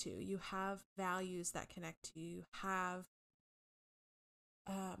look to. You have values that connect to you. You have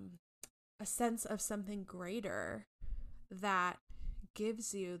a sense of something greater that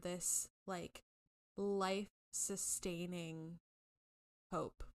gives you this like life sustaining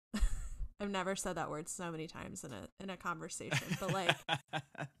hope. I've never said that word so many times in a conversation, but like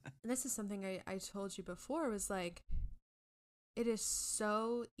this is something I told you before, was like, it is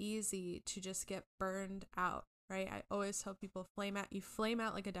so easy to just get burned out, right? I always tell people, you flame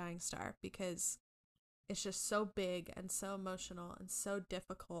out like a dying star, because it's just so big and so emotional and so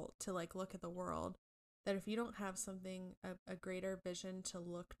difficult to like look at the world, that if you don't have something, a greater vision to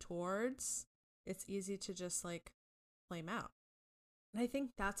look towards, it's easy to just like flame out. And I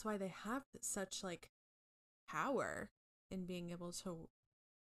think that's why they have such like power in being able to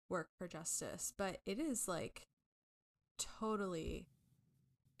work for justice. But it is like totally,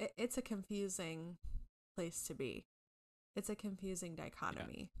 it's a confusing place to be. It's a confusing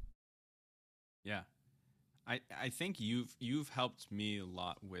dichotomy. Yeah. I think you've helped me a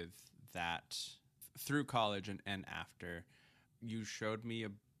lot with that through college and after. You showed me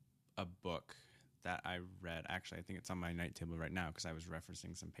a book that I read. Actually, I think it's on my night table right now because I was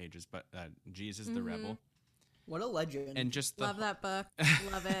referencing some pages, but Jesus the Rebel. What a legend. And just love that book.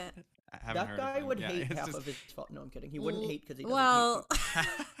 Love it. That guy would hate half of his fault. No, I'm kidding. He wouldn't hate because he doesn't well, hate.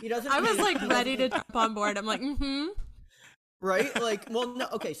 He doesn't I was hate. like ready to jump on board. I'm like, Right? Like, well, no,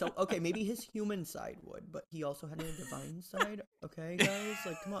 okay, maybe his human side would, but he also had a divine side. Okay, guys?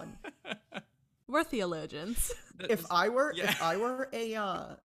 Like, come on. We're theologians. If I were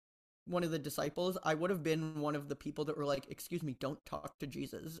a one of the disciples, I would have been one of the people that were like, "Excuse me, don't talk to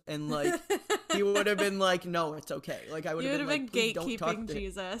Jesus," and like he would have been like, "No, it's okay." Like I would have been like, "Please don't talk to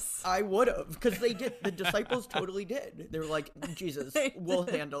Jesus." I would have, because they did. The disciples totally did. They were like, "Jesus, we'll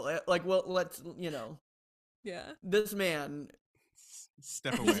handle it." Like, well, let's, yeah, this man,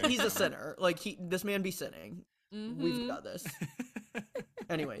 step away. He's a sinner. Like this man be sinning. We've got this.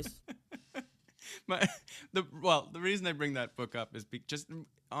 Anyways. The reason I bring that book up is just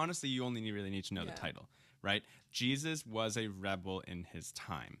honestly, you only really need to know the title, right? Jesus was a rebel in his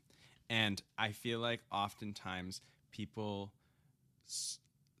time. And I feel like oftentimes people,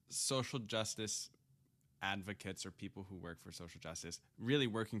 social justice advocates or people who work for social justice, really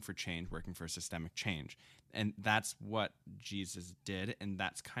working for change, working for systemic change. And that's what Jesus did. And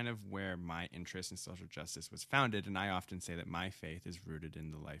that's kind of where my interest in social justice was founded. And I often say that my faith is rooted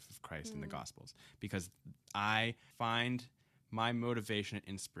in the life of Christ and the Gospels, because I find my motivation and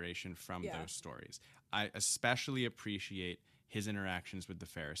inspiration from those stories. I especially appreciate his interactions with the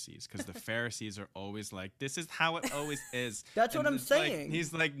Pharisees, because the Pharisees are always like, this is how it always is. That's what I'm saying. Like,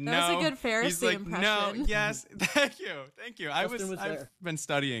 he's like, no. That was a good Pharisee he's like, impression. No, yes, thank you. I've been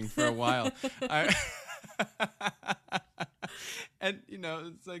studying for a while. And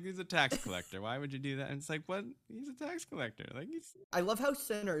it's like, he's a tax collector. Why would you do that? And it's like, what? He's a tax collector. Like I love how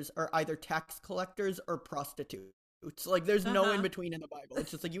sinners are either tax collectors or prostitutes. It's like there's no in between in the Bible.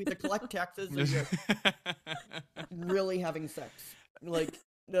 It's just like you either collect taxes or you're really having sex. Like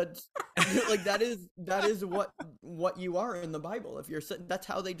that's like that is what you are in the Bible. If you're that's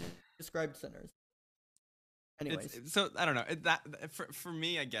how they describe sinners. Anyways, so I don't know. That for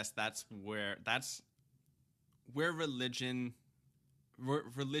me, I guess that's where religion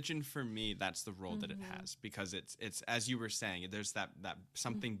for me, that's the role that it has, because it's as you were saying, there's that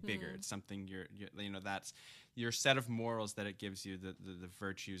something bigger. It's something you're that's your set of morals that it gives you, the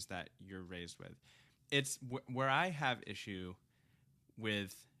virtues that you're raised with. It's where I have issue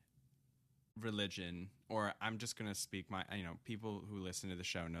with religion, or I'm just going to speak people who listen to the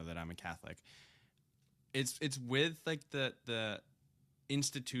show know that I'm a Catholic. It's with like the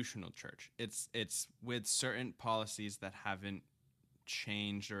institutional church. It's with certain policies that haven't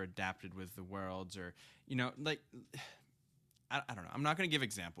changed or adapted with the worlds, or like I don't know. I'm not going to give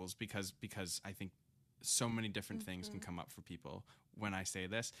examples because I think so many different things can come up for people when I say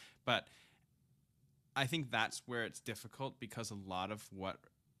this, but I think that's where it's difficult, because a lot of what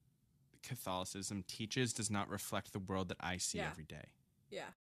Catholicism teaches does not reflect the world that I see every day. Yeah.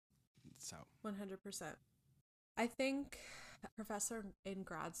 So 100%. I think a professor in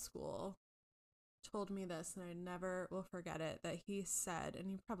grad school told me this, and I never will forget it, that he said,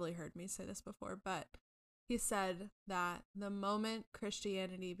 and you probably heard me say this before, but he said that the moment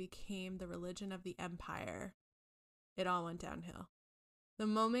Christianity became the religion of the empire, it all went downhill. The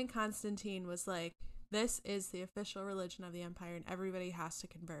moment Constantine was like, this is the official religion of the empire and everybody has to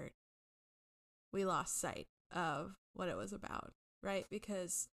convert, we lost sight of what it was about, right?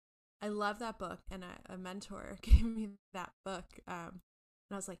 Because I love that book, and a mentor gave me that book, and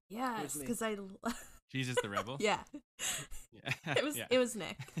I was like, yes, because Jesus the Rebel. Yeah. It was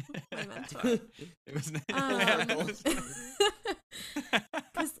Nick, my mentor. It was Nick.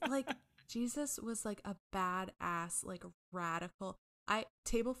 Because like Jesus was like a badass, like radical.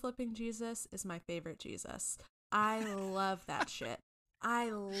 Table flipping Jesus is my favorite Jesus. I love that shit. I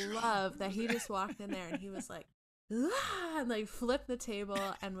love that he just walked in there and he was like, ah, and like flipped the table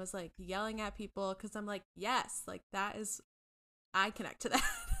and was like yelling at people, because I'm like, yes, like that is, I connect to that.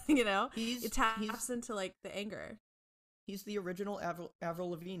 It taps into like the anger. He's the original Avril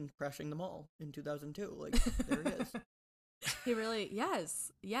Lavigne crashing the mall in 2002. Like, there he is. He really,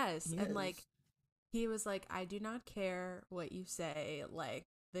 yes. He and is. like, he was like, I do not care what you say. Like,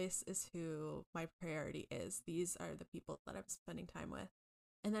 this is who my priority is. These are the people that I'm spending time with.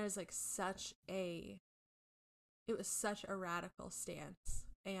 And there's like it was such a radical stance.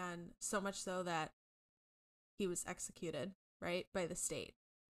 And so much so that he was executed, right, by the state.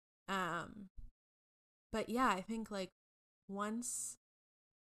 But yeah, I think like once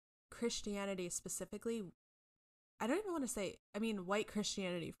Christianity specifically, I don't even want to say, I mean, white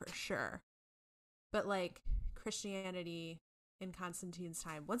Christianity for sure, but like Christianity in Constantine's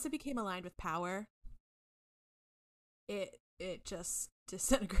time, once it became aligned with power, it just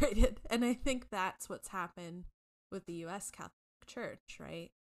disintegrated. And I think that's what's happened with the U.S. Catholic Church, right?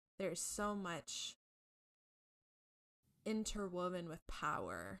 There's so much interwoven with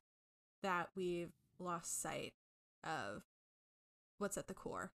power that we've lost sight of what's at the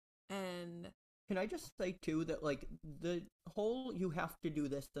core. And can I just say too that like the whole you have to do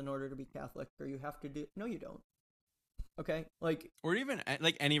this in order to be Catholic, or you have to do, no, you don't. Okay, like, or even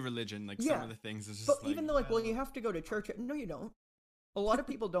like any religion, like some of the things is just but like, even though like, well, you have to go to church, no, you don't. A lot of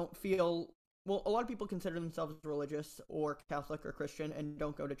people don't feel, well, a lot of people consider themselves religious or Catholic or Christian and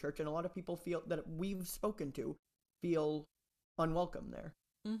don't go to church, and a lot of people feel that we've spoken to feel unwelcome there.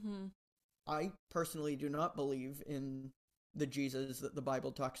 I personally do not believe in the Jesus that the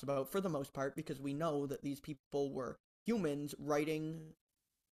Bible talks about for the most part, because we know that these people were humans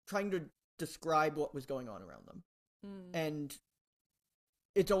trying to describe what was going on around them. And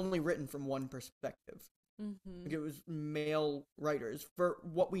it's only written from one perspective. Like, it was male writers, for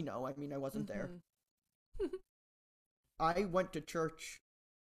what we know. I mean, I wasn't there. I went to church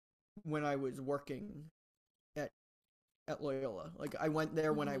when I was working at Loyola. Like, I went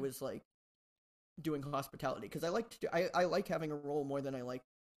there when I was like doing hospitality, because I like having a role more than I like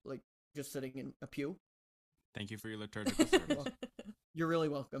just sitting in a pew. Thank you for your liturgical service. You're really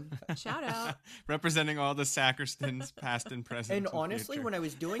welcome. Shout out. Representing all the sacristans, past and present. And honestly, when I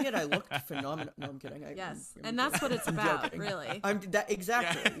was doing it, I looked phenomenal. No, I'm kidding. Yes, and that's what it's about, really.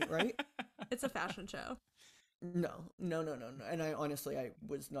 Exactly, right? It's a fashion show. No. And I honestly, I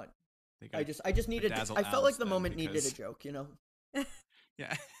was not. I just needed. I felt like the moment needed a joke, you know.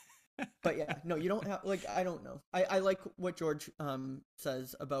 Yeah. But yeah, no, you don't have, like, I don't know. I like what George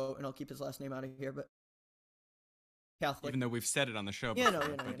says about, and I'll keep his last name out of here, but Catholic. Even though we've said it on the show before,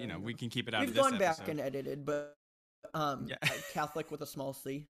 but we can keep it out of this episode. We've gone back and edited, but Catholic with a small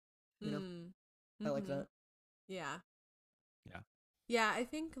c, you know? I like that. Yeah. Yeah. Yeah, I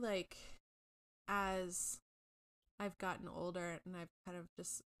think, like, as I've gotten older and I've kind of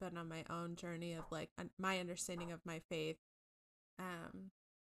just been on my own journey of, like, my understanding of my faith,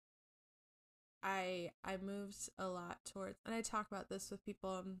 I moved a lot towards, and I talk about this with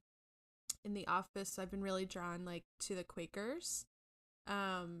people in the office. I've been really drawn like to the Quakers,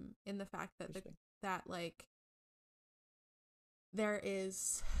 in the fact that that like there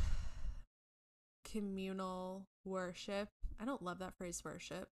is communal worship. I don't love that phrase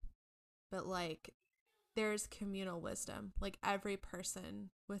worship, but like there's communal wisdom. Like every person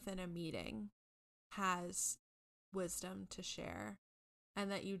within a meeting has wisdom to share,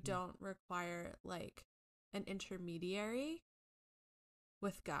 and that you don't require like an intermediary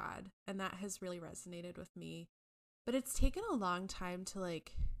with God, and that has really resonated with me. But it's taken a long time to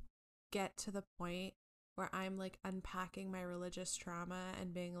like get to the point where I'm like unpacking my religious trauma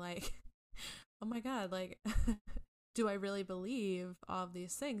and being like, oh my God, like, do I really believe all of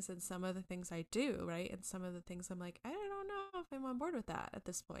these things? And some of the things I do, right? And some of the things I'm like, I don't know if I'm on board with that at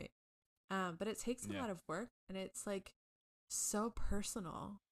this point. But it takes a lot of work, and it's like so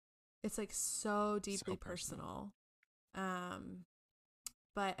personal. It's like so deeply personal.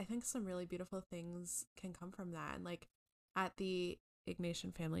 But I think some really beautiful things can come from that. And like at the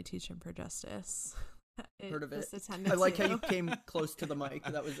Ignatian Family Teach-In for Justice. Heard of it. I like how you came close to the mic.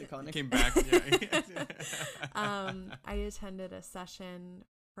 That was iconic. Came back. Yeah. I attended a session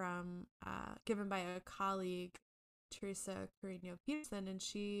from given by a colleague, Teresa Carreño Peterson, and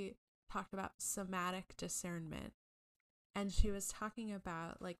she talked about somatic discernment. And she was talking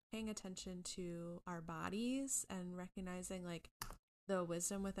about like paying attention to our bodies and recognizing like the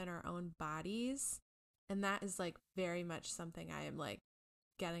wisdom within our own bodies. And that is like very much something I am like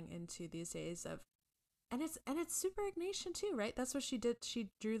getting into these days of, and it's super Ignatian too, right? That's what she did. She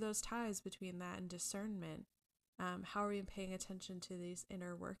drew those ties between that and discernment. How are we paying attention to these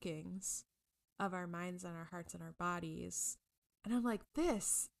inner workings of our minds and our hearts and our bodies? And I'm like,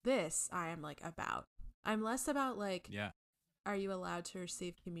 this I am like about. I'm less about like, are you allowed to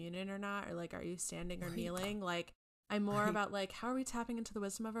receive communion or not? Or like, are you standing or kneeling? Like, I'm more about like, how are we tapping into the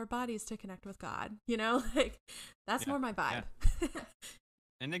wisdom of our bodies to connect with God? You know, like that's more my vibe.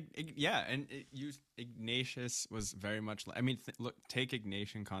 And Ignatius was very much like, I mean, look, take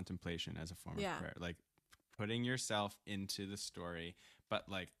Ignatian contemplation as a form of prayer, like putting yourself into the story, but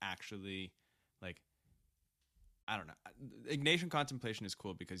like actually like, I don't know. Ignatian contemplation is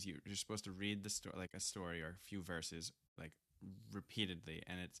cool because you're supposed to read the story, like a story or a few verses, like repeatedly,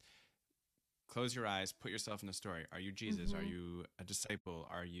 and it's close your eyes, put yourself in the story. Are you Jesus? Are you a disciple?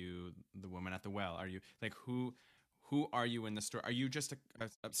 Are you the woman at the well? Are you like who are you in the story? Are you just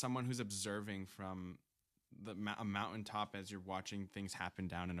someone who's observing from a mountaintop as you're watching things happen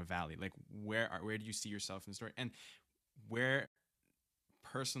down in a valley? Like where do you see yourself in the story, and where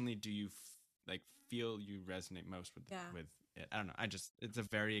personally do you feel you resonate most with it? I don't know. It's a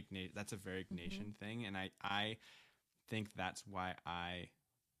very Ignatian thing, and I think that's why I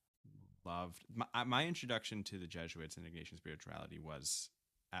loved my introduction to the Jesuits and Ignatian spirituality was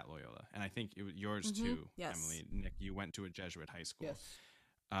at Loyola, and I think it was yours too, Emily. Nick, you went to a Jesuit high school. Yes.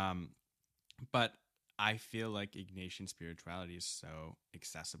 But I feel like Ignatian spirituality is so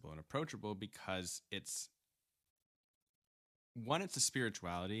accessible and approachable because it's a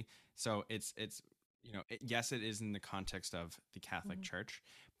spirituality. So it's yes, it is in the context of the Catholic Church,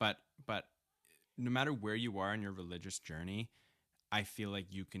 but no matter where you are in your religious journey, I feel like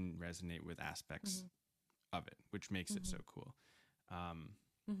you can resonate with aspects of it, which makes it so cool. Yeah.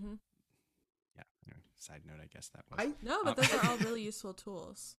 Side note, I guess that was. But those are all really useful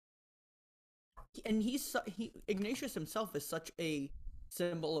tools. And Ignatius himself is such a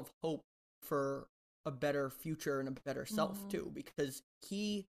symbol of hope for a better future and a better self too, because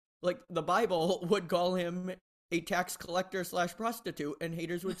he, like, the Bible would call him a tax collector / prostitute, and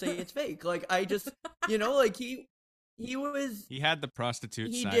haters would say it's fake. Like, I just, like he had the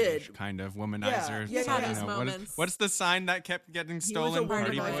prostitute side, did. Kind of womanizer. What's the sign that kept getting stolen?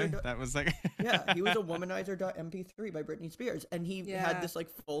 Party boy. That was like he was a womanizer.mp3 by Britney Spears, and he had this like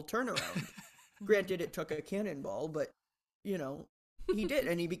full turnaround. Granted, it took a cannonball, but he did,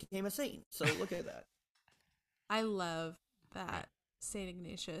 and he became a saint. So look at that. I love that Saint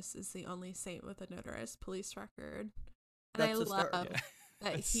Ignatius is the only saint with a notarized police record, and I love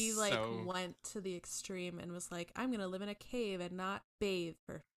that he went to the extreme and was like, I'm gonna live in a cave and not bathe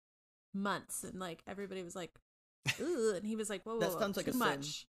for months, and like everybody was like, ooh, and he was like, whoa, that sounds like too a much.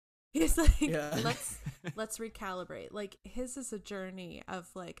 Sin. He's like, let's recalibrate. Like his is a journey of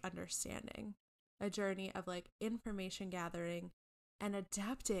like understanding, a journey of like information gathering and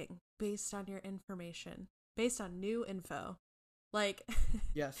adapting based on your information, based on new info. Like,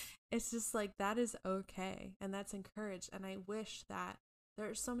 yes, it's just like that is okay, and that's encouraged. And I wish that there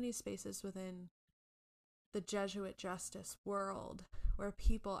are so many spaces within the Jesuit justice world where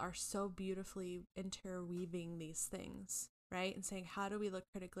people are so beautifully interweaving these things, right? And saying, how do we look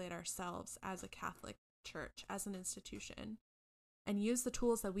critically at ourselves as a Catholic Church, as an institution, and use the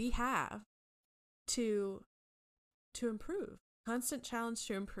tools that we have to improve, constant challenge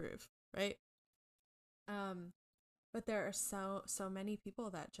to improve, right? But there are so many people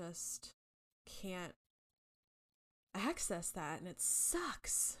that just can't access that, and it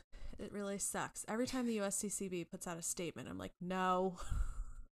sucks. It really sucks. Every time the USCCB puts out a statement, I'm like, no,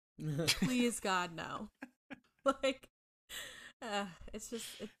 please God, no. Like, It's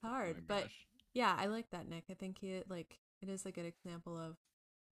hard, Oh my but gosh. yeah, I like that, Nick. I think it is a good example of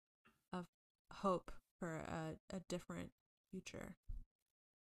hope for a different future.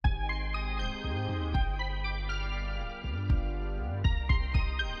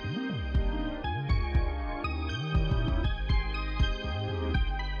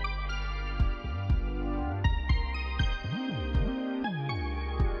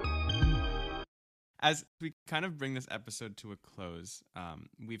 As we kind of bring this episode to a close,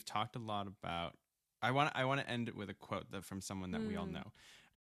 we've talked a lot about. I want to end it with a quote from someone that we all know.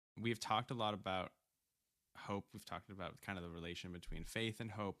 We've talked a lot about hope. We've talked about kind of the relation between faith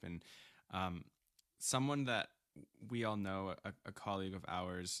and hope, and someone that we all know, a colleague of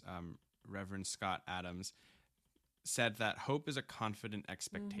ours, Reverend Scott Adams, said that hope is a confident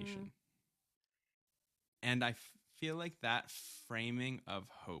expectation, and I feel like that framing of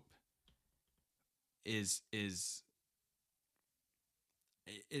hope is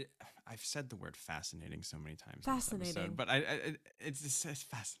it. I've said the word fascinating so many times in this episode, but it's fascinating.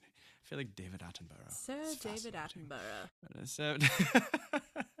 I feel like David Attenborough. Sir David Attenborough. So,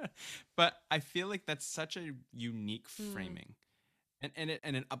 but I feel like that's such a unique framing, and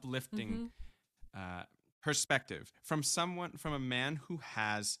an uplifting perspective from a man who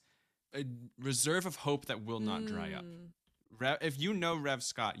has a reserve of hope that will not dry up. If you know Rev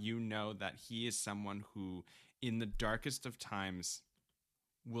Scott, you know that he is someone who, in the darkest of times,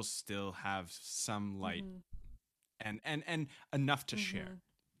 will still have some light and enough to share.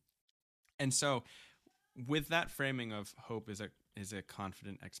 And so, with that framing of hope is a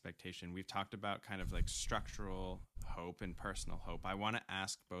confident expectation, we've talked about kind of like structural hope and personal hope. I want to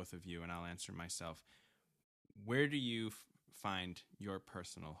ask both of you, and I'll answer myself. Where do you find your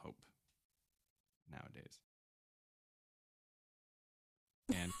personal hope nowadays?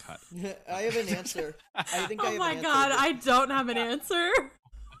 And cut. I have an answer. I think I have Oh my an god, answer. I don't have an answer.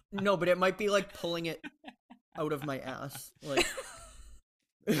 No, but it might be like pulling it out of my ass. Like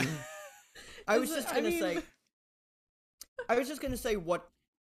I was just gonna say what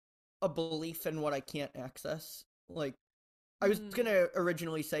a belief and what I can't access. Like I was gonna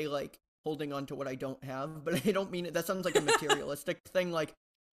originally say like holding on to what I don't have, but I don't mean it. That sounds like a materialistic thing. Like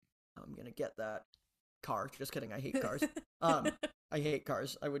I'm gonna get that car. Just kidding. I hate cars. I hate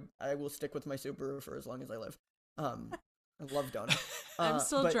cars. I will stick with my Subaru for as long as I live. I love donuts. I'm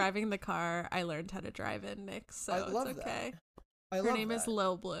still driving the car I learned how to drive in, Nick, so I love it's okay. That. Her name is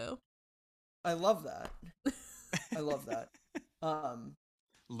Lil Blue. I love that. I love that.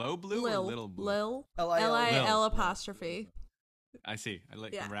 Low Blue or Little Blue? Lil. L-I-L. L apostrophe. I see. I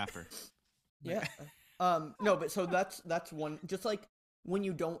like the rapper. Yeah. No, but so that's one. Just like when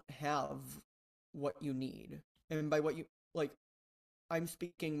you don't have what you need, and by what you like, I'm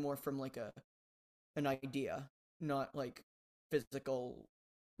speaking more from like an idea, not like physical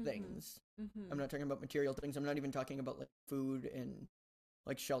things. I'm not talking about material things. I'm not even talking about like food and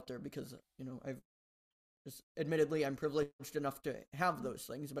like shelter, because I've just admittedly I'm privileged enough to have those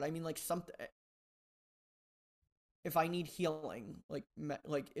things, but I mean like something. If I need healing,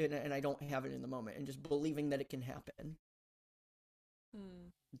 and I don't have it in the moment, and just believing that it can happen,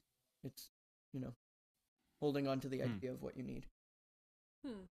 it's holding on to the idea of what you need.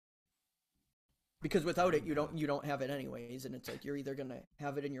 Because without it, you don't have it anyways, and it's like you're either gonna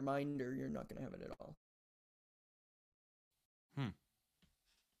have it in your mind or you're not gonna have it at all.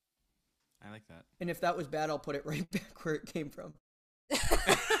 I like that. And if that was bad, I'll put it right back where it came from.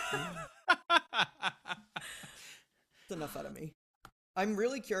 Enough out of me. I'm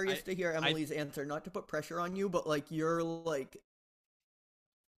really curious to hear Emily's answer, not to put pressure on you, but like you're like,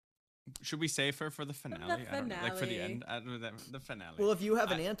 should we save her for the finale? I don't know, like for the end, the finale. Well, if you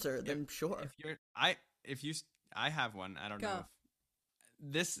have an answer, then sure. I have one. I don't know.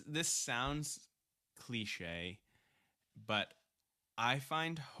 If this sounds cliche, but I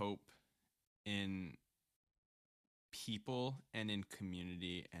find hope in people and in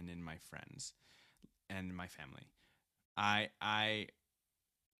community and in my friends and my family. I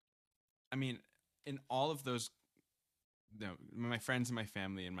mean, in all of those, my friends and my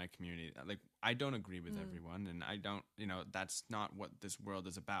family and my community, like I don't agree with everyone, and I don't, that's not what this world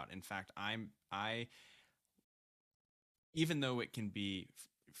is about. In fact, I even though it can be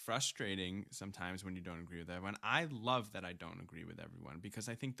frustrating sometimes when you don't agree with everyone, I love that I don't agree with everyone, because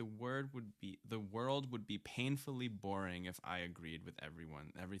I think the world would be painfully boring if I agreed with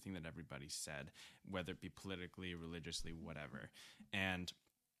everything that everybody said, whether it be politically, religiously, whatever. And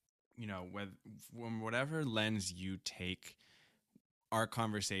from whatever lens you take our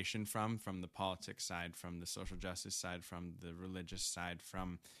conversation from the politics side, from the social justice side, from the religious side,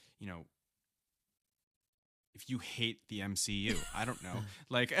 from if you hate the MCU, I don't know,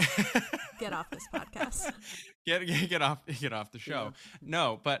 like Get off this podcast. get off the show. Yeah.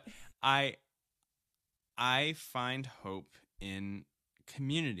 No, but I find hope in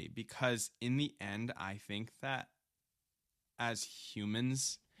community, because in the end, I think that as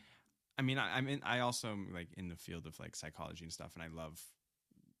humans, I mean, I also am like in the field of like psychology and stuff, and I love,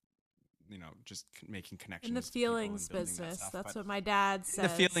 just making connections In the to people and feelings building that business. stuff. That's But what my dad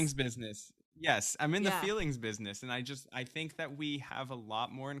says. the feelings business. Yes, I'm in the Yeah. feelings business, and I think that we have a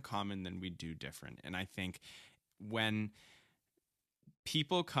lot more in common than we do different. And I think when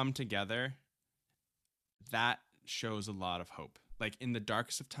people come together, that shows a lot of hope. Like in the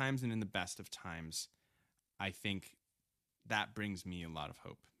darkest of times and in the best of times, I think that brings me a lot of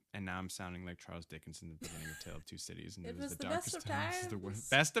hope. And now I'm sounding like Charles Dickens in the beginning of Tale of Two Cities. And It was the darkest best of times, the times. worst.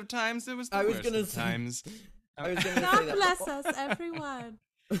 Best of times, it was the I was worst gonna of say- times. I was gonna say God that. bless us, everyone.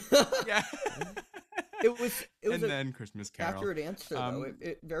 Yeah. It was And a then Christmas Carol. accurate answer though.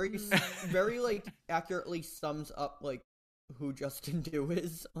 It very very like accurately sums up like who Justin Dew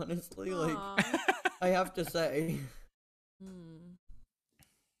is. Honestly, like Aw. I have to say. Hmm.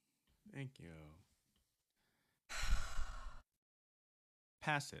 Thank you.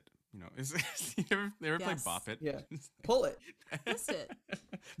 Pass it. You ever play Yes. Bop It? Yeah. Pull it, That's it.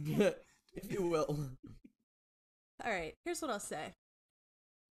 if you will. All right, here's what I'll say.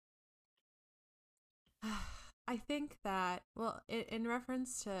 I think that, well, in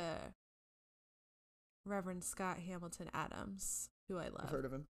reference to Reverend Scott Hamilton Adams, who I I've love, heard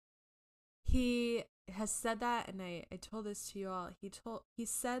of him. he has said that, and I told this to you all. He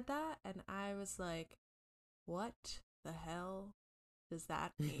said that, and I was like, what the hell does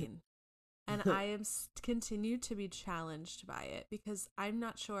that mean? And I am continue to be challenged by it, because I'm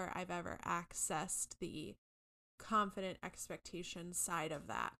not sure I've ever accessed the confident expectation side of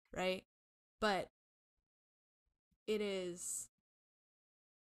that, right? But it is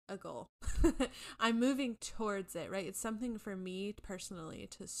a goal. I'm moving towards it, right? It's something for me personally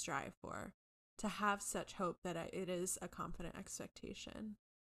to strive for, to have such hope that it is a confident expectation,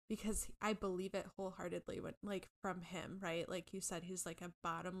 because I believe it wholeheartedly when, like, from him, right? Like you said, he's like a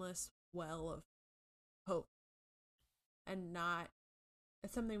bottomless well of hope, and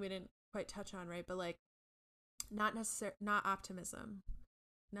it's something we didn't quite touch on, right? But like, not optimism,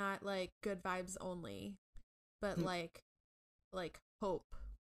 not like good vibes only, but like hope,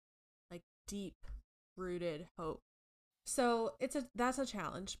 like deep rooted hope. So that's a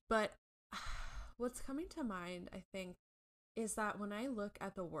challenge. But what's coming to mind, I think, is that when I look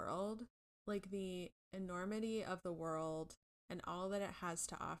at the world, like the enormity of the world and all that it has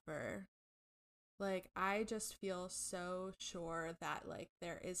to offer, like I just feel so sure that like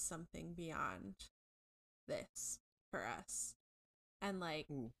there is something beyond this for us, and like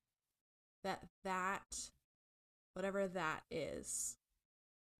Ooh. that whatever that is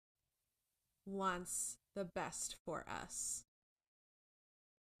wants the best for us.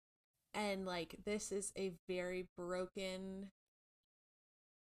 And like this is a very broken,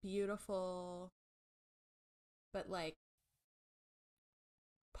 beautiful, but like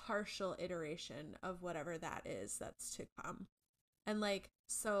partial iteration of whatever that is that's to come. And like,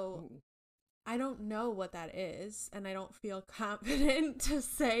 so Ooh. I don't know what that is, and I don't feel confident to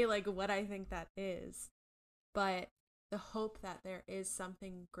say like what I think that is, but the hope that there is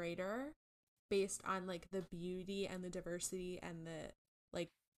something greater based on like the beauty and the diversity and the like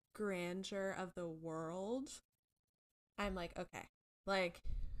grandeur of the world. I'm like, okay, like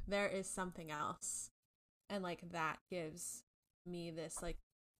there is something else, and like that gives me this like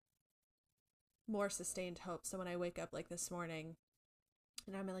more sustained hope. So when I wake up like this morning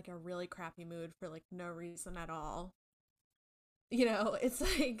and I'm in like a really crappy mood for like no reason at all, it's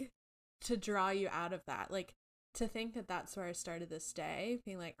like to draw you out of that, like to think that that's where I started this day,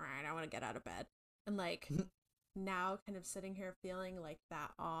 being like, all right, I want to get out of bed, and like now kind of sitting here feeling like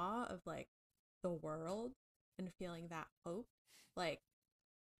that awe of like the world and feeling that hope, like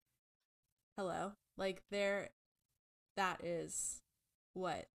hello, like that is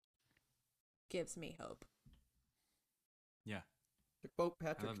what gives me hope. Yeah, To quote I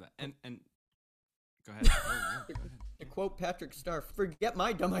Patrick, love that. And go ahead. Oh, yeah, go ahead. to quote Patrick Star, forget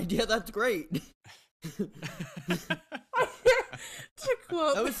my dumb idea. That's great. To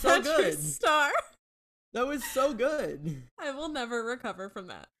quote That was so Patrick good. Star, That was so good. I will never recover from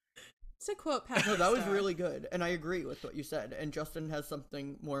that. To quote Patrick No, that was Star. really good, and I agree with what you said. And Justin has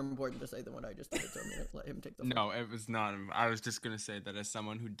something more important to say than what I just did, so I'm gonna let him take the floor. No, it was not. I was just gonna say that as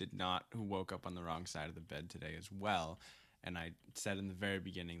someone who woke up on the wrong side of the bed today as well, And I said in the very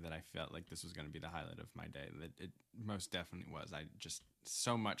beginning that I felt like this was going to be the highlight of my day. That it most definitely was. I just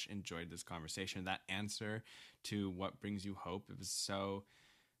so much enjoyed this conversation. That answer to what brings you hope, it was so...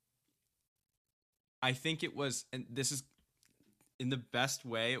 I think it was, and this is in the best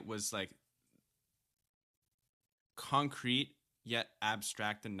way, it was like concrete yet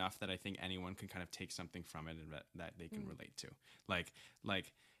abstract enough that I think anyone can kind of take something from it and that they can relate to. Like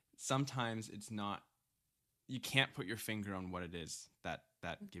sometimes it's not, you can't put your finger on what it is that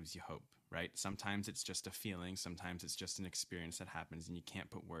gives you hope, right? Sometimes it's just a feeling. Sometimes it's just an experience that happens and you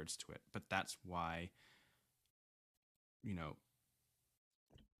can't put words to it. But that's why, you know,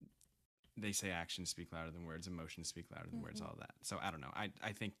 they say actions speak louder than words, emotions speak louder than words, all that. So I don't know. I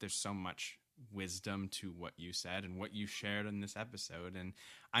think there's so much wisdom to what you said and what you shared in this episode. And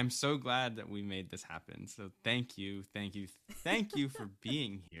I'm so glad that we made this happen. So thank you for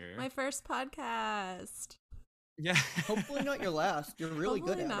being here. My first podcast. Yeah. Hopefully not your last. You're really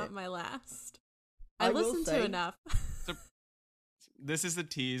good at it. Hopefully not my last. I listened to enough. So, this is the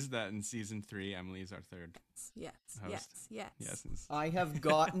tease that in season 3, Emily's our third host. Yes. I have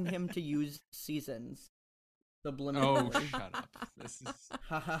gotten him to use seasons. Oh, shut up. This is...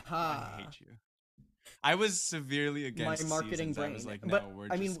 I hate you. I was seasonally against my marketing seasons. brain. I was like, but no, we're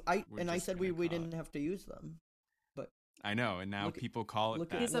I mean, just I said we didn't have to use them. But I know, and now people call it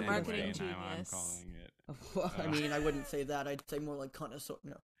that. He's a anyway, marketing and genius. now I'm calling it. Well, I mean, I wouldn't say that. I'd say more like connoisseur.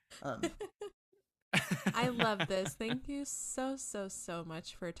 No. I love this. Thank you so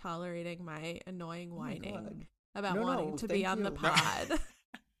much for tolerating my annoying whining about wanting to be on the pod.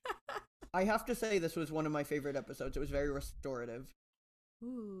 I have to say this was one of my favorite episodes. It was very restorative.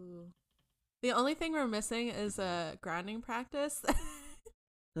 Ooh. The only thing we're missing is a grounding practice.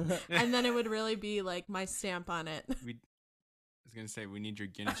 And then it would really be like my stamp on it. I was going to say, we need your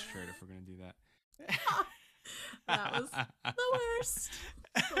Guinness shirt if we're going to do that. That was the worst.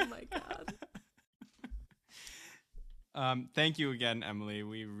 Oh my God. Thank you again, Emily.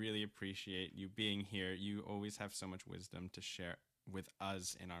 We really appreciate you being here. You always have so much wisdom to share with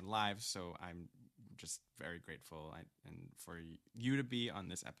us in our lives, so I'm just very grateful and for you to be on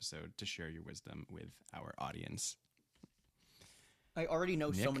this episode to share your wisdom with our audience. I already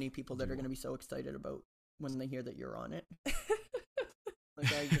know Nick, so many people that are going to be so excited about when they hear that you're on it.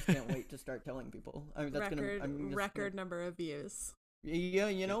 Like, I just can't wait to start telling people. I mean, that's record number of views. Yeah,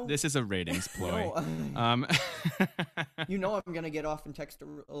 you know. This is a ratings ploy. You know, I'm going to get off and text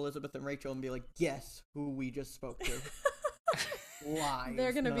Elizabeth and Rachel and be like, guess who we just spoke to. Live.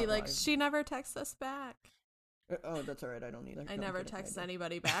 They're going to be like, she never texts us back. Oh, that's all right. I don't either. I never text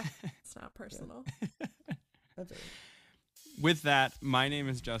anybody back. It's not personal. Yeah. That's all right. With that, my name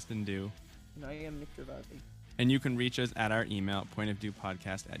is Justin Dew. And I am Nick Gervasi. And you can reach us at our email,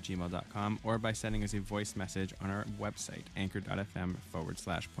 pointofdewpodcast@gmail.com, or by sending us a voice message on our website,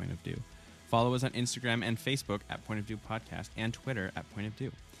 anchor.fm/pointofdew. Follow us on Instagram and Facebook at Point of Dew Podcast and Twitter at Point of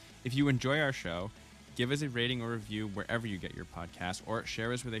Dew. If you enjoy our show, give us a rating or review wherever you get your podcast, or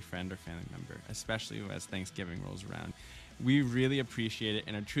share us with a friend or family member, especially as Thanksgiving rolls around. We really appreciate it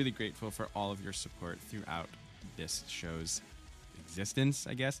and are truly grateful for all of your support throughout this show's existence,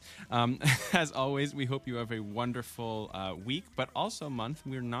 I guess. As always, we hope you have a wonderful week, but also month.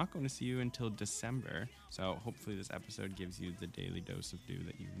 We're not going to see you until December, so hopefully this episode gives you the daily dose of dew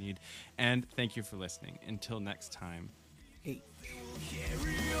that you need. And thank you for listening. Until next time. Hey.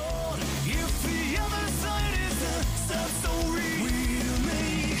 If the other side is a sad story, we'll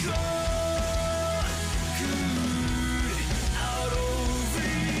make good out of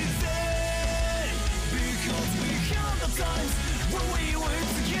it, because we count the times when we were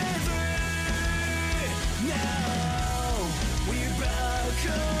together.